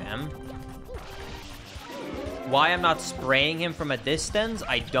over him. Why I'm not spraying him from a distance,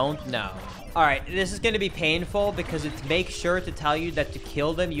 I don't know. All right, this is going to be painful because it makes sure to tell you that to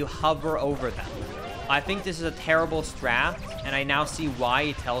kill them, you hover over them. I think this is a terrible strat, and I now see why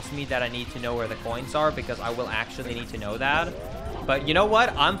it tells me that I need to know where the coins are, because I will actually need to know that. But you know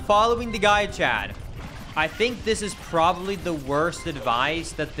what? I'm following the guide, Chad. I think this is probably the worst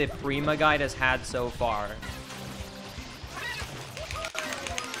advice that the Prima guide has had so far.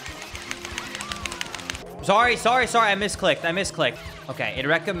 Sorry, I misclicked. Okay, it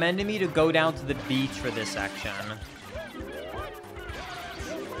recommended me to go down to the beach for this section.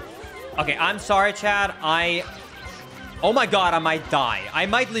 Okay, I'm sorry, Chad. Oh my god, I might die. I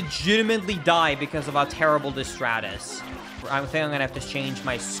might legitimately die because of how terrible this strat is. I think I'm gonna have to change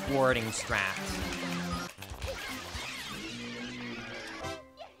my squirting strat.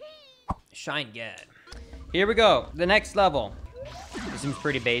 Shine good. Here we go, the next level. This seems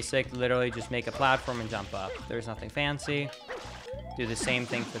pretty basic. Literally just make a platform and jump up. There's nothing fancy. Do the same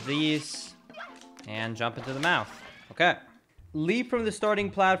thing for these. And jump into the mouth. Okay. Leap from the starting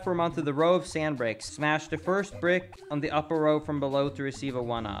platform onto the row of sand bricks. Smash the first brick on the upper row from below to receive a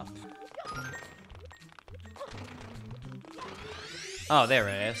 1-up. Oh, there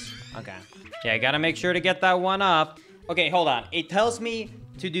it is. Okay. Yeah, I gotta make sure to get that 1-up. Okay, hold on. It tells me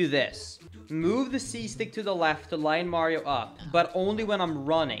to do this. Move the C-stick to the left to line Mario up, but only when I'm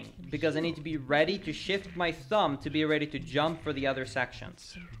running, because I need to be ready to shift my thumb to be ready to jump for the other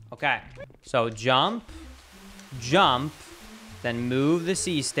sections. Okay, so jump, then move the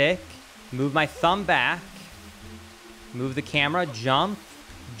C-stick, move my thumb back, move the camera, jump,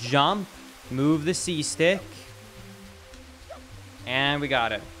 move the C-stick, and we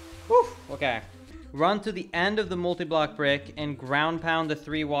got it. Whew, okay. Run to the end of the multi-block brick and ground pound the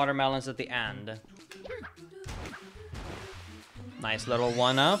 3 watermelons at the end. Nice little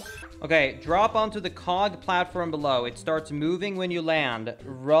 1-up. Okay, drop onto the cog platform below. It starts moving when you land.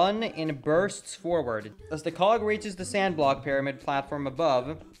 Run in bursts forward. As the cog reaches the sand block pyramid platform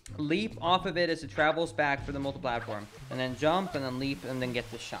above, leap off of it as it travels back for the multi-platform. And then jump, and then leap, and then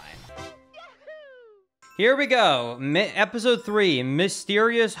get the shine. Here we go. Episode 3,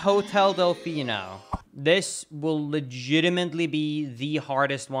 Mysterious Hotel Delfino. This will legitimately be the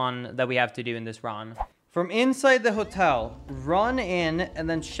hardest one that we have to do in this run. From inside the hotel, run in and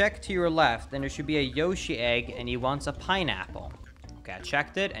then check to your left, and there should be a Yoshi egg, and he wants a pineapple. Okay, I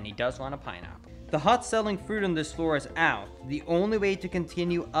checked it, and he does want a pineapple. The hut selling fruit on this floor is out. The only way to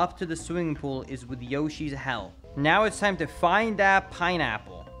continue up to the swimming pool is with Yoshi's help. Now it's time to find that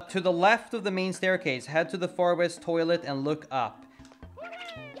pineapple. To the left of the main staircase, head to the far west toilet and look up.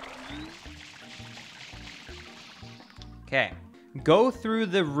 Okay. Go through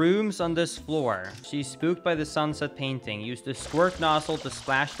the rooms on this floor. She's spooked by the sunset painting. Use the squirt nozzle to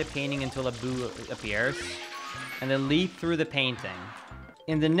splash the painting until a boo appears. And then leap through the painting.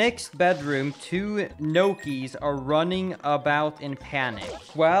 In the next bedroom, 2 Nokis are running about in panic.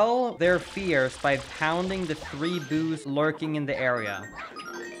 Quell their fears by pounding the 3 boos lurking in the area.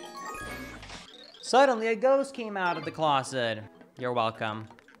 Suddenly, a ghost came out of the closet. You're welcome.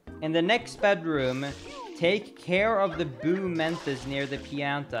 In the next bedroom, take care of the boo mentas near the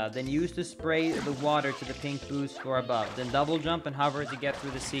Pianta. Then use to spray the water to the pink boo's floor above. Then double jump and hover to get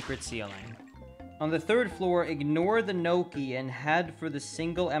through the secret ceiling. On the 3rd floor, ignore the Noki and head for the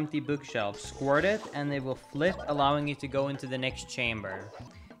single empty bookshelf. Squirt it, and they will flip, allowing you to go into the next chamber.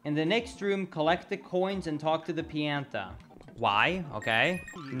 In the next room, collect the coins and talk to the Pianta. Why? Okay.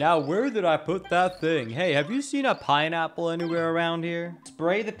 Now, where did I put that thing? Hey, have you seen a pineapple anywhere around here?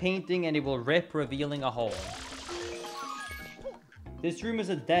 Spray the painting and it will rip, revealing a hole. This room is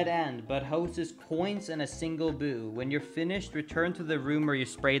a dead end, but hosts coins and a single boo. When you're finished, return to the room where you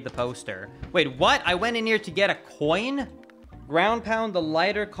sprayed the poster. Wait, what? I went in here to get a coin? Ground pound the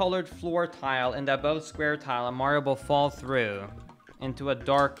lighter colored floor tile and the above square tile, and Mario will fall through into a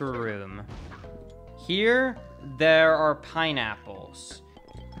darker room. Here, there are pineapples.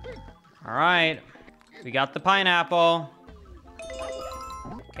 All right, we got the pineapple.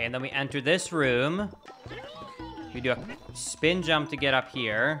 Okay, and then we enter this room. We do a spin jump to get up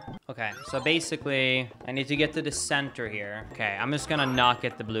here. Okay, so basically, I need to get to the center here. Okay, I'm just gonna not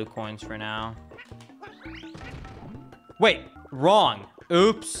get the blue coins for now. Wait, wrong.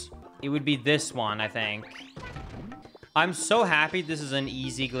 Oops. It would be this one, I think. I'm so happy this is an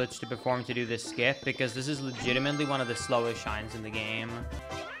easy glitch to perform to do this skip, because this is legitimately one of the slowest shines in the game.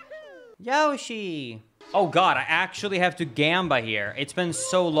 Yoshi! Oh god, I actually have to gamba here. It's been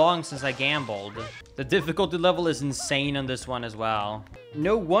so long since I gambled. The difficulty level is insane on this one as well.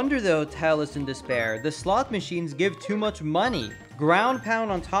 No wonder the hotel is in despair. The slot machines give too much money. Ground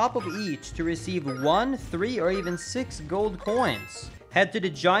pound on top of each to receive 1, 3, or even 6 gold coins. Head to the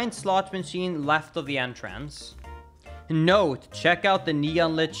giant slot machine left of the entrance. Note, check out the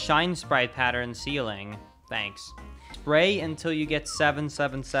neon lit shine sprite pattern ceiling. Thanks. Spray until you get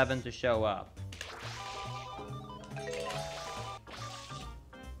 777 to show up.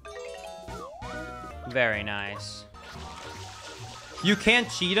 Very nice. You can't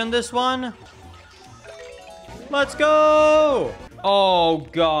cheat on this one? Let's go! Oh,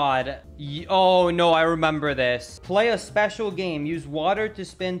 God. Oh, no, I remember this. Play a special game. Use water to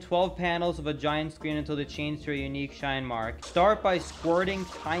spin 12 panels of a giant screen until they change to a unique shine mark. Start by squirting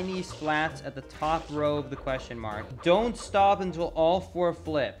tiny splats at the top row of the question mark. Don't stop until all 4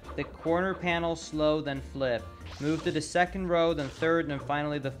 flip. The corner panel slow, then flip. Move to the 2nd row, then 3rd, and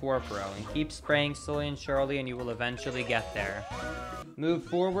finally the 4th row. And keep spraying slowly and surely, and you will eventually get there. Move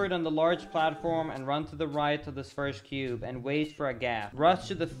forward on the large platform and run to the right of this first cube and wait for a gap. Rush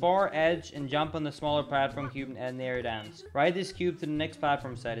to the far edge and jump on the smaller platform cube and near it ends. Ride this cube to the next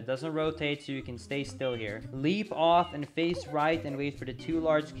platform set. It doesn't rotate, so you can stay still here. Leap off and face right and wait for the 2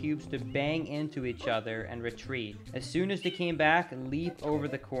 large cubes to bang into each other and retreat. As soon as they came back, leap over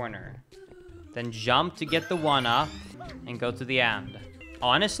the corner. Then jump to get the 1-up and go to the end.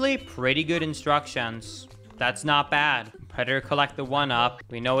 Honestly, pretty good instructions. That's not bad. Better collect the 1-up.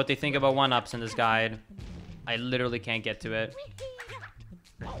 We know what they think about 1-ups in this guide. I literally can't get to it.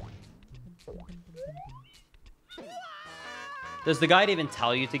 Does the guide even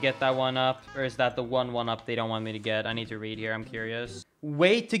tell you to get that 1-up? Or is that the 1-up they don't want me to get? I need to read here, I'm curious.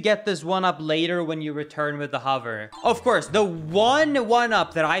 Wait to get this 1-up later when you return with the hover. Of course, the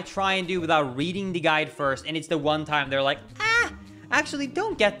 1-up that I try and do without reading the guide first, and it's the one time they're like, actually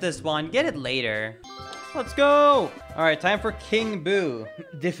don't get this one, get it later. Let's go! Alright, time for King Boo.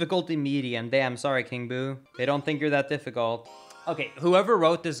 Difficulty medium. Damn, sorry King Boo. They don't think you're that difficult. Okay, whoever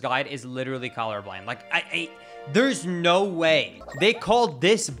wrote this guide is literally colorblind. Like, there's no way. They called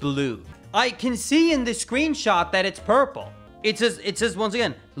this blue. I can see in the screenshot that it's purple. It says once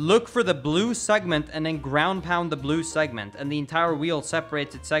again, look for the blue segment and then ground pound the blue segment, and the entire wheel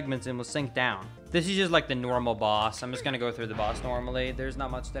separates its segments and will sink down. This is just like the normal boss. I'm just gonna go through the boss normally. There's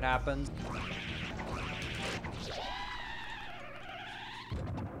not much that happens.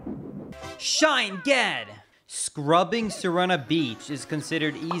 Shine Ged! Scrubbing Sirena Beach is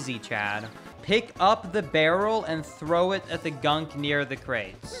considered easy, Chad. Pick up the barrel and throw it at the gunk near the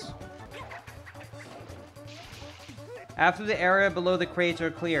crates. After the area below the crates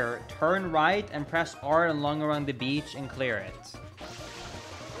are clear, turn right and press R and long around the beach and clear it.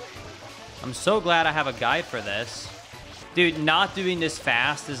 I'm so glad I have a guide for this. Dude, not doing this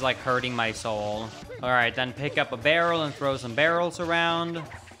fast is like hurting my soul. Alright, then pick up a barrel and throw some barrels around.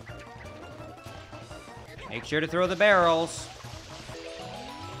 Make sure to throw the barrels.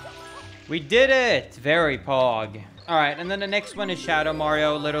 We did it! Very pog. Alright, and then the next one is Shadow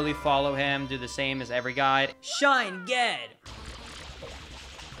Mario. Literally follow him, do the same as every guide. Shine Ged!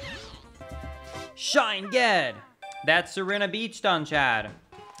 Shine Ged! That's Sirena Beach done, Chad.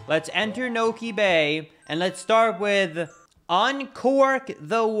 Let's enter Noki Bay, and let's start with Uncork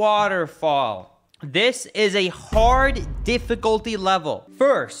the Waterfall. This is a hard difficulty level.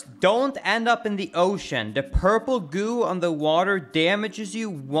 First, don't end up in the ocean. The purple goo on the water damages you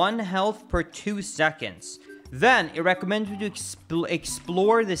 1 health per 2 seconds. Then, it recommends you to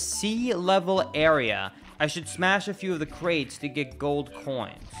explore the sea level area. I should smash a few of the crates to get gold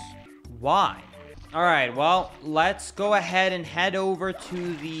coins. Why? Alright, well, let's go ahead and head over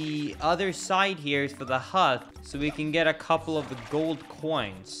to the other side here for the hut so we can get a couple of the gold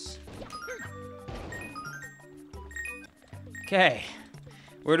coins. Okay,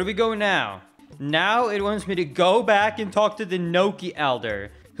 where do we go now? Now it wants me to go back and talk to the Noki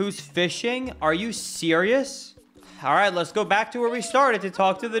Elder. Who's fishing? Are you serious? Alright, let's go back to where we started to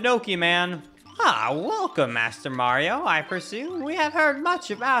talk to the Noki man. Ah, welcome, Master Mario, I presume. We have heard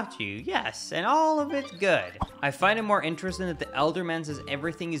much about you, yes, and all of it's good. I find it more interesting that the Elder Man says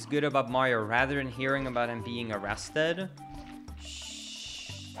everything is good about Mario rather than hearing about him being arrested.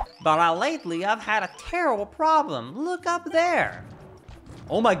 But lately, I've had a terrible problem. Look up there.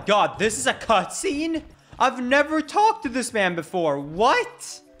 Oh my god, this is a cutscene? I've never talked to this man before.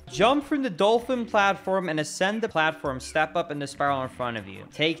 What? Jump from the dolphin platform and ascend the platform. Step up in the spiral in front of you.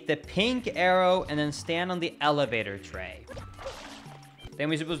 Take the pink arrow and then stand on the elevator tray. Then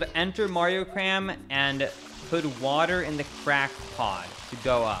we're supposed to enter Mario Cram and put water in the cracked pod to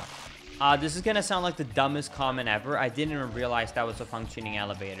go up. This is gonna sound like the dumbest comment ever. I didn't even realize that was a functioning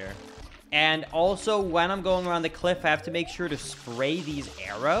elevator. And also, when I'm going around the cliff, I have to make sure to spray these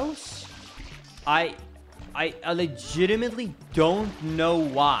arrows. I legitimately don't know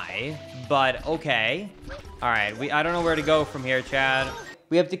why, but okay. All right, I don't know where to go from here, Chad.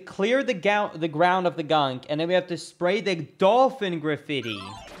 We have to clear the ground of the gunk, and then we have to spray the dolphin graffiti.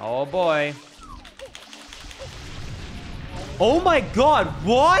 Oh boy. Oh my god,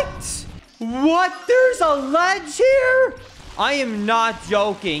 what? What? There's a ledge here? I am not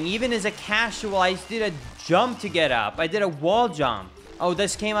joking. Even as a casual, I did a jump to get up. I did a wall jump. Oh,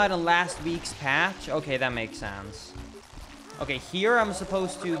 this came out in last week's patch? Okay, that makes sense. Okay, here I'm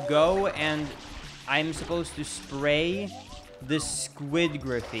supposed to go and I'm supposed to spray the squid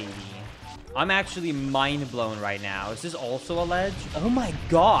graffiti. I'm actually mind blown right now. Is this also a ledge? Oh my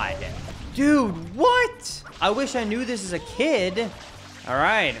god. Dude, what? I wish I knew this as a kid. All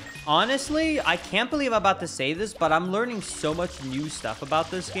right. Honestly, I can't believe I'm about to say this, but I'm learning so much new stuff about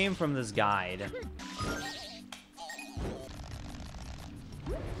this game from this guide.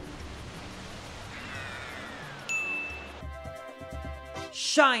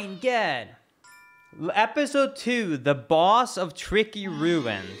 Shine, get! Episode 2, the boss of Tricky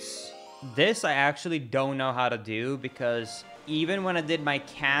Ruins. This I actually don't know how to do because even when I did my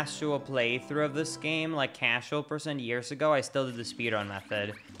casual playthrough of this game, like casual % years ago, I still did the speedrun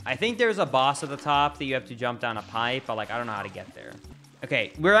method. I think there's a boss at the top that you have to jump down a pipe, but like I don't know how to get there.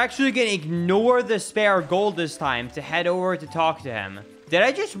 Okay, we're actually gonna ignore the spare gold this time to head over to talk to him. Did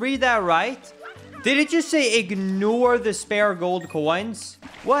I just read that right? Did it just say ignore the spare gold coins?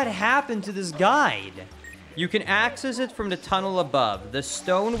 What happened to this guide? You can access it from the tunnel above. The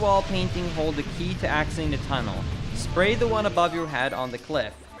stone wall painting hold the key to accessing the tunnel. Spray the one above your head on the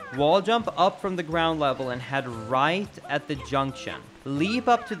cliff. Wall jump up from the ground level and head right at the junction. Leap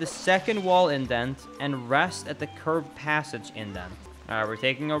up to the second wall indent and rest at the curved passage indent. Alright, we're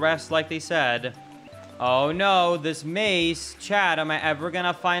taking a rest like they said. Oh no, this maze. Chad, am I ever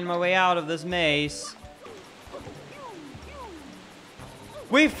gonna find my way out of this maze?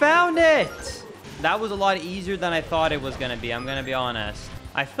 We found it! That was a lot easier than I thought it was gonna be, I'm gonna be honest.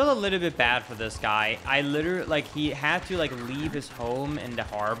 I feel a little bit bad for this guy. I literally, like, he had to, like, leave his home in the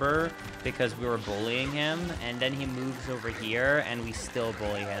harbor because we were bullying him, and then he moves over here, and we still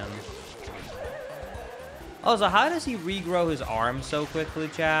bully him. Also, how does he regrow his arm so quickly,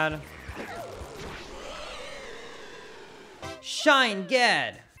 Chad? Shine,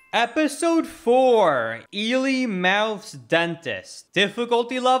 get! Episode 4, Ely Mouth's Dentist.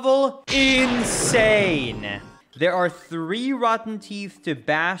 Difficulty level, insane! There are 3 rotten teeth to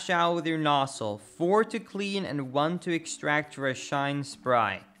bash out with your nozzle, 4 to clean, and 1 to extract for a shine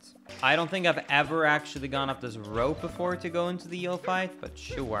sprite. I don't think I've ever actually gone up this rope before to go into the eel fight, but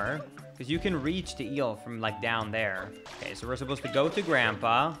sure. Because you can reach the eel from, like, down there. Okay, so we're supposed to go to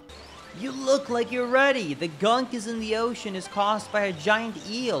Grandpa. You look like you're ready. The gunk is in the ocean is caused by a giant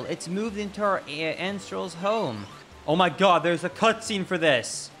eel. It's moved into our ancestral's home. Oh my god, there's a cutscene for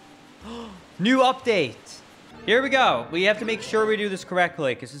this. New update. Here we go. We have to make sure we do this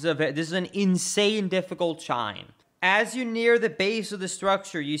correctly because this is an insane difficult shine. As you near the base of the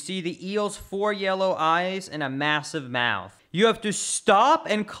structure, you see the eel's 4 yellow eyes and a massive mouth. You have to stop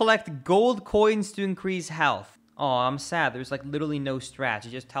and collect gold coins to increase health. Oh, I'm sad. There's like literally no strat. It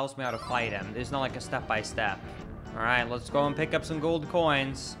just tells me how to fight him. There's not like a step-by-step. All right, let's go and pick up some gold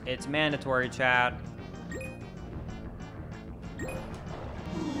coins. It's mandatory, chat.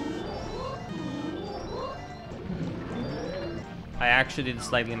 I actually did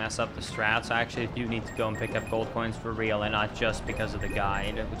slightly mess up the strat, so I actually do need to go and pick up gold coins for real and not just because of the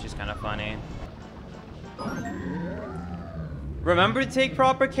guide, which is kind of funny. Remember to take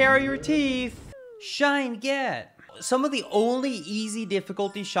proper care of your teeth. Shine, get. Some of the only easy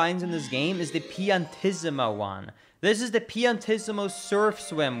difficulty shines in this game is the Piantissimo one. This is the Piantissimo surf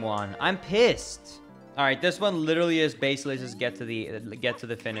swim one. I'm pissed. All right, this one literally is basically just get to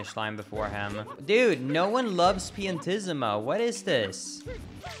the finish line before him. Dude, no one loves Piantissimo. What is this?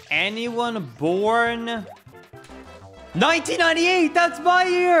 Anyone born 1998? That's my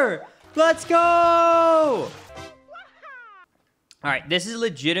year. Let's go. All right, this is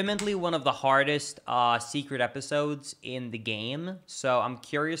legitimately one of the hardest secret episodes in the game, so I'm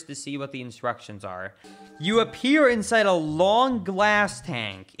curious to see what the instructions are. You appear inside a long glass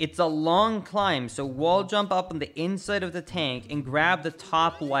tank. It's a long climb, so wall jump up on the inside of the tank and grab the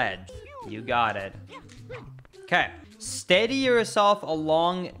top ledge. You got it. Okay. Steady yourself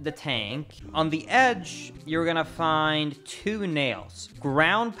along the tank. On the edge, you're gonna find 2 nails.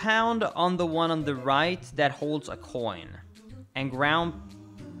 Ground pound on the one on the right that holds a coin. And ground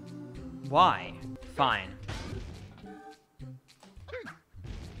Why? Fine.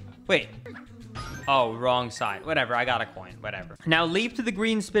 Wait. Oh, wrong side. Whatever, I got a coin. Whatever. Now leap to the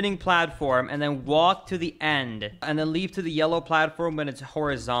green spinning platform and then walk to the end. And then leap to the yellow platform when it's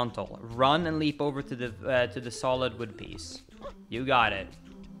horizontal. Run and leap over to the solid wood piece. You got it.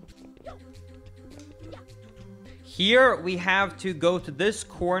 Here we have to go to this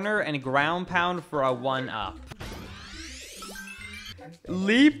corner and ground pound for a 1-up.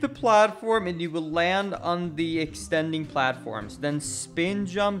 Leap the platform and you will land on the extending platforms. Then spin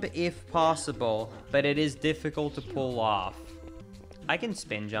jump if possible, but it is difficult to pull off. I can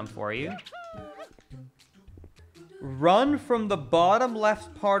spin jump for you. Run from the bottom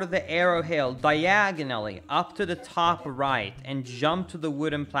left part of the arrow hill diagonally up to the top right and jump to the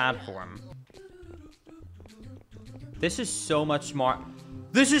wooden platform. This is so much smart.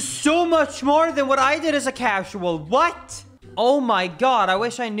 This is so much smarter than what I did as a casual. What? Oh my god, I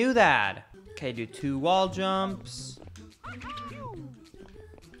wish I knew that. Okay, do 2 wall jumps.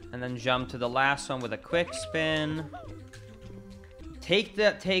 And then jump to the last one with a quick spin. Take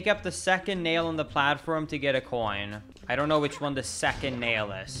up the second nail on the platform to get a coin. I don't know which one the second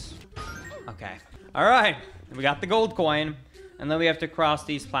nail is. Okay. Alright, we got the gold coin. And then we have to cross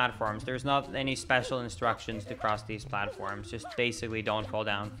these platforms. There's not any special instructions to cross these platforms. Just basically don't fall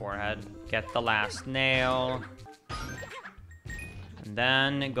down forehead. Get the last nail. And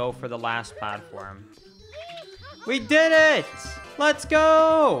then go for the last platform. We did it! Let's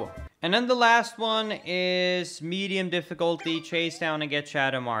go! And then the last one is medium difficulty. Chase down and get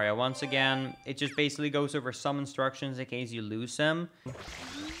Shadow Mario. Once again, it just basically goes over some instructions in case you lose him.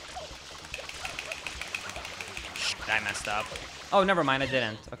 I messed up. Oh, never mind, I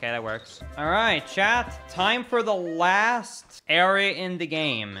didn't. Okay, that works. All right, chat. Time for the last area in the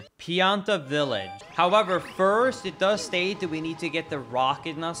game. Pianta Village. However, first, it does state that we need to get the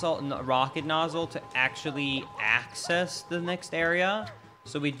rocket nozzle to actually access the next area.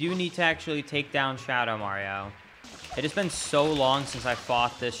 So we do need to actually take down Shadow Mario. It has been so long since I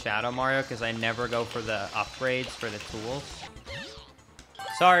fought this Shadow Mario because I never go for the upgrades for the tools.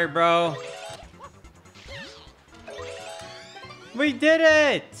 Sorry, bro. We did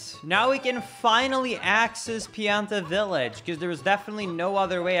it! Now we can finally access Pianta Village, because there was definitely no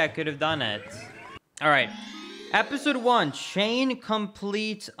other way I could have done it. Alright. Episode 1, Chain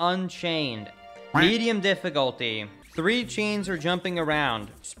Complete Unchained. Medium difficulty. 3 chains are jumping around.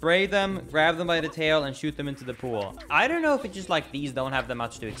 Spray them, grab them by the tail, and shoot them into the pool. I don't know if it's just like these don't have that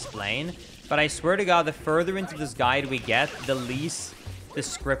much to explain, but I swear to God, the further into this guide we get, the least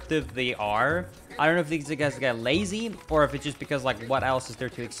descriptive they are. I don't know if these guys get lazy or if it's just because, like, what else is there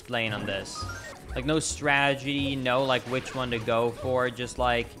to explain on this? Like, no strategy, no, like, which one to go for. Just,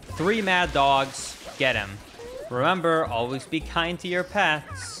 like, 3 mad dogs, get him. Remember, always be kind to your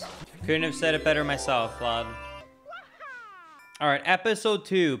pets. Couldn't have said it better myself, Vlad. Alright, episode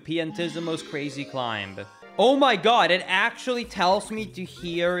 2, Piantisimo's Crazy Climb. Oh my god, it actually tells me to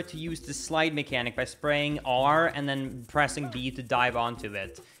use the slide mechanic by spraying R and then pressing B to dive onto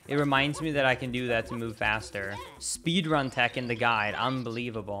it. It reminds me that I can do that to move faster. Speedrun tech in the guide,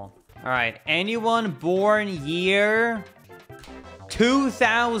 unbelievable. Alright, anyone born year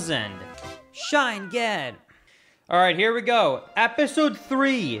 2000? Shine, get. Alright, here we go. Episode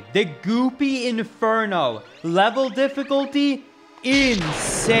 3, The Goopy Inferno. Level difficulty,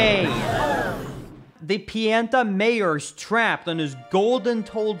 insane. The Pianta mayor is trapped on his golden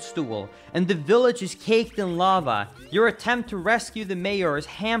toadstool, and the village is caked in lava. Your attempt to rescue the mayor is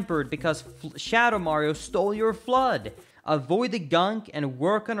hampered because Shadow Mario stole your flood. Avoid the gunk and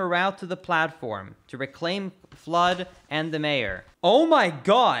work on a route to the platform to reclaim Flood and the mayor. Oh my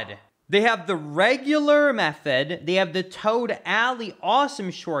god! They have the regular method, they have the Toad Alley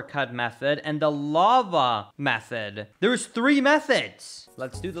awesome shortcut method, and the lava method. There's 3 methods.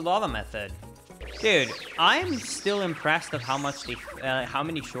 Let's do the lava method. Dude, I'm still impressed of how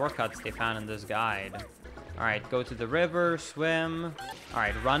many shortcuts they found in this guide. Alright, go to the river, swim.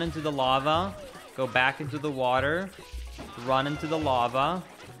 Alright, run into the lava. Go back into the water. Run into the lava.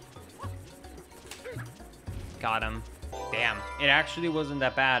 Got him. Damn, it actually wasn't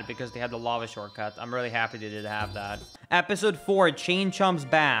that bad because they had the lava shortcut. I'm really happy they did have that. Episode 4, Chain Chomp's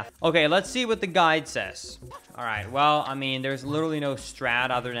Bath. Okay, let's see what the guide says. Alright, well, I mean, there's literally no strat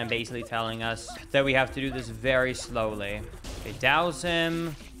other than basically telling us that we have to do this very slowly. Okay, douse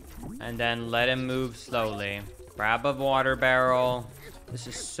him, and then let him move slowly. Grab a water barrel. This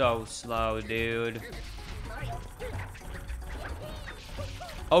is so slow, dude.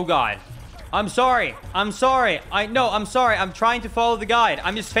 Oh god. I'm sorry. I'm sorry. I'm sorry. I'm trying to follow the guide.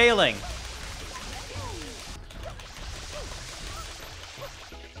 I'm just failing.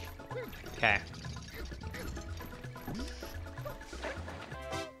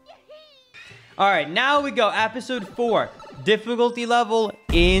 All right, now we go. Episode 4. Difficulty level,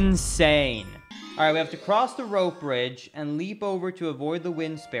 insane. All right, we have to cross the rope bridge and leap over to avoid the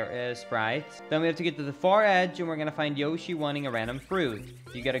wind sprites. Then we have to get to the far edge, and we're going to find Yoshi wanting a random fruit.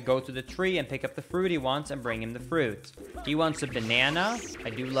 You got to go to the tree and pick up the fruit he wants and bring him the fruit. He wants a banana. I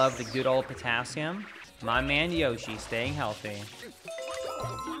do love the good old potassium. My man Yoshi, staying healthy.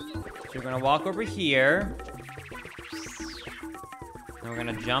 So we're going to walk over here. And we're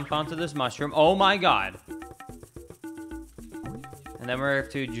going to jump onto this mushroom. Oh my god. And then we're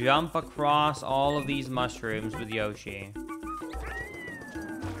to jump across all of these mushrooms with Yoshi.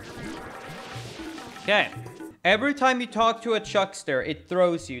 Okay. Every time you talk to a chuckster, it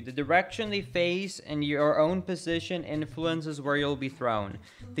throws you. The direction they face and your own position influences where you'll be thrown.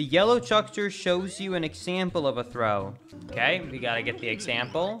 The yellow chuckster shows you an example of a throw. Okay, we gotta get the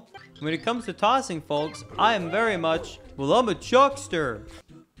example. When it comes to tossing, folks, I am very much, well, I'm a chuckster.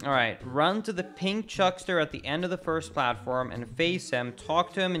 All right, run to the pink chuckster at the end of the first platform and face him.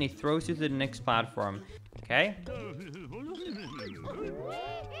 Talk to him and he throws you to the next platform. Okay?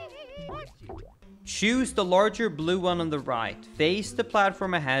 Choose the larger blue one on the right. Face the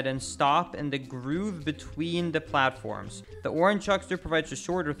platform ahead and stop in the groove between the platforms. The orange chuckster provides a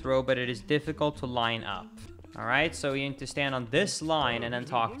shorter throw, but it is difficult to line up. All right, so you need to stand on this line and then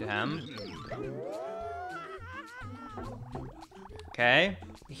talk to him. Okay.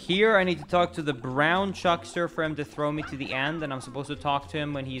 Here, I need to talk to the brown chuckster for him to throw me to the end, and I'm supposed to talk to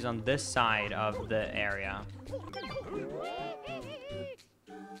him when he's on this side of the area.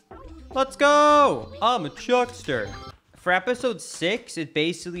 Let's go! I'm a chuckster. For episode 6, it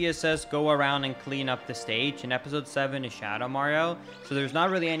basically says go around and clean up the stage. And episode 7 is Shadow Mario. So there's not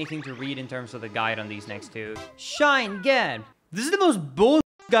really anything to read in terms of the guide on these next two. Shine, get! This is the most bullshit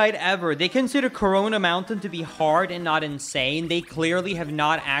guide ever. They consider Corona Mountain to be hard and not insane. They clearly have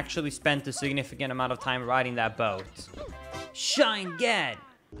not actually spent a significant amount of time riding that boat. Shine, get!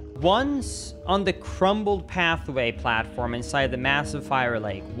 Once on the crumbled pathway platform inside the massive fire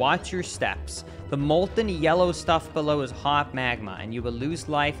lake, watch your steps. The molten yellow stuff below is hot magma, and you will lose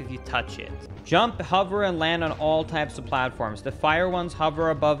life if you touch it. Jump, hover, and land on all types of platforms. The fire ones hover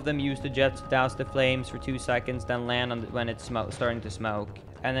above them, use the jets to douse the flames for 2 seconds, then land on when it's starting to smoke.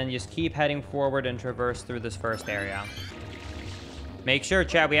 And then just keep heading forward and traverse through this first area. Make sure,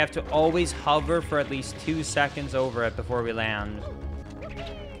 chat, we have to always hover for at least 2 seconds over it before we land.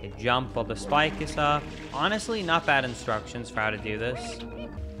 Okay, jump while the spike is up. Honestly, not bad instructions for how to do this.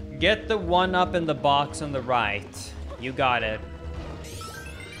 Get the one up in the box on the right. You got it.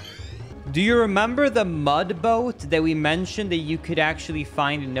 Do you remember the mud boat that we mentioned that you could actually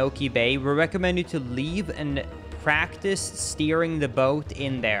find in Noki Bay? We recommend you to leave and practice steering the boat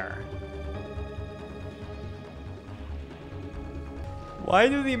in there. Why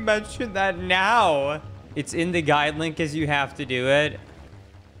did he mention that now? It's in the guide link as you have to do it.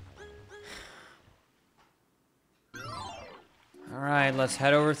 Alright, let's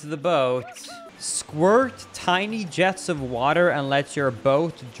head over to the boat. Squirt tiny jets of water and let your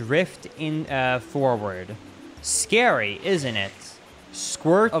boat drift in forward. Scary, isn't it?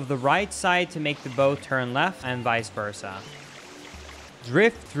 Squirt of the right side to make the boat turn left and vice versa.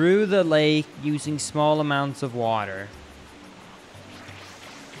 Drift through the lake using small amounts of water.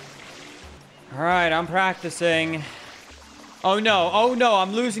 Alright, I'm practicing. Oh no,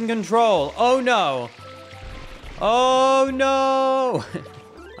 I'm losing control. Oh no. Oh no.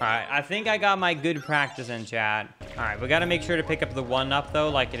 Alright, I think I got my good practice in, chat. Alright, we gotta make sure to pick up the one up though,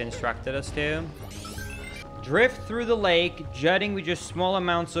 like it instructed us to. Drift through the lake, jetting with just small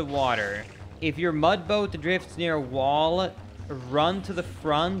amounts of water. If your mud boat drifts near a wall, run to the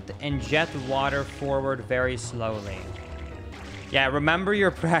front and jet water forward very slowly. Yeah, remember your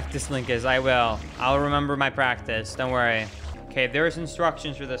practice, Linkus. I will. I'll remember my practice. Don't worry. Okay, there's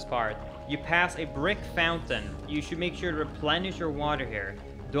instructions for this part. You pass a brick fountain. You should make sure to replenish your water here.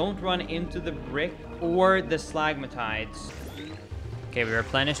 Don't run into the brick or the stalagmites. Okay, we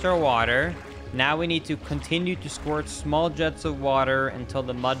replenished our water. Now we need to continue to squirt small jets of water until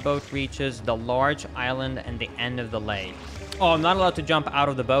the mud boat reaches the large island and the end of the lake. Oh, I'm not allowed to jump out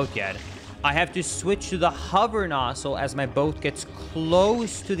of the boat yet. I have to switch to the hover nozzle as my boat gets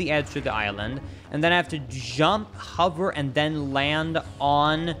close to the edge of the island. And then I have to jump, hover, and then land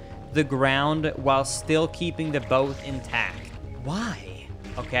on the ground while still keeping the boat intact. Why?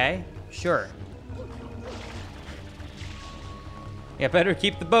 Okay, sure. Yeah, better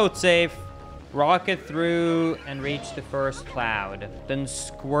keep the boat safe. Rocket through and reach the first cloud. Then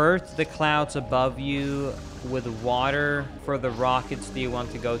squirt the clouds above you with water for the rockets that you want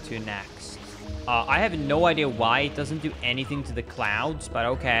to go to next. I have no idea why it doesn't do anything to the clouds, but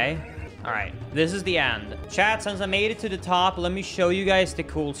okay. All right, this is the end. Chat, since I made it to the top, let me show you guys the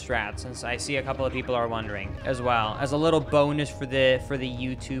cool strat, since I see a couple of people are wondering as well, as a little bonus for the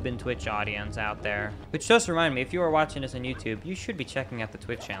YouTube and Twitch audience out there. Which just remind me, if you are watching this on YouTube, you should be checking out the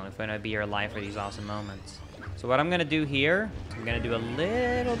Twitch channel if you want to be here live for these awesome moments. So what I'm gonna do here, I'm gonna do a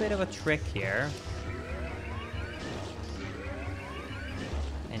little bit of a trick here.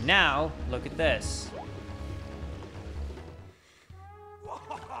 And now, look at this.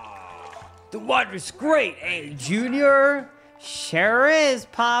 The water's great, eh, Junior? Sure is,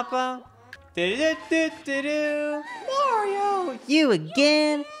 Papa. Mario, you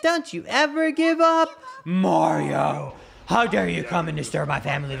again? Don't you ever give up? Mario, how dare you come and disturb my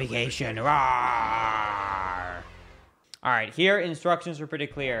family vacation? Rawr. All right, here instructions are pretty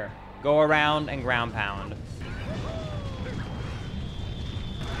clear. Go around and ground pound.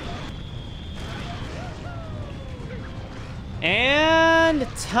 And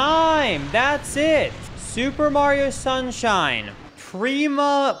time. That's it. Super Mario Sunshine.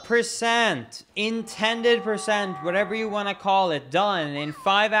 Prima percent. Intended percent. Whatever you want to call it. Done in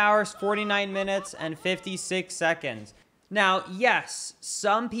 5 hours, 49 minutes, and 56 seconds. Now, yes,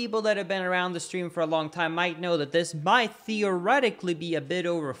 some people that have been around the stream for a long time might know that this might theoretically be a bit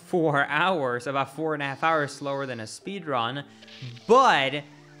over 4 hours, about 4.5 hours slower than a speedrun. But,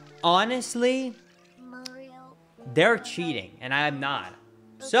 honestly, they're cheating, and I am not.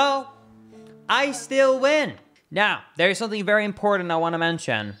 So, I still win. Now, there is something very important I want to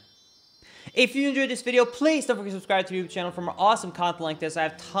mention. If you enjoyed this video, please don't forget to subscribe to the YouTube channel for more awesome content like this. I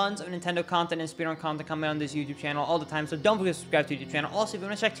have tons of Nintendo content and speedrun content coming on this YouTube channel all the time, so don't forget to subscribe to the YouTube channel. Also, if you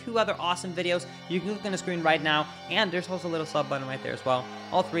want to check 2 other awesome videos, you can click on the screen right now, and there's also a little sub button right there as well.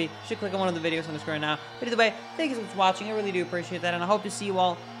 All 3, you should click on one of the videos on the screen now. But either way, thank you so much for watching. I really do appreciate that, and I hope to see you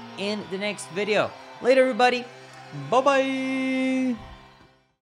all in the next video. Later, everybody. Bye-bye.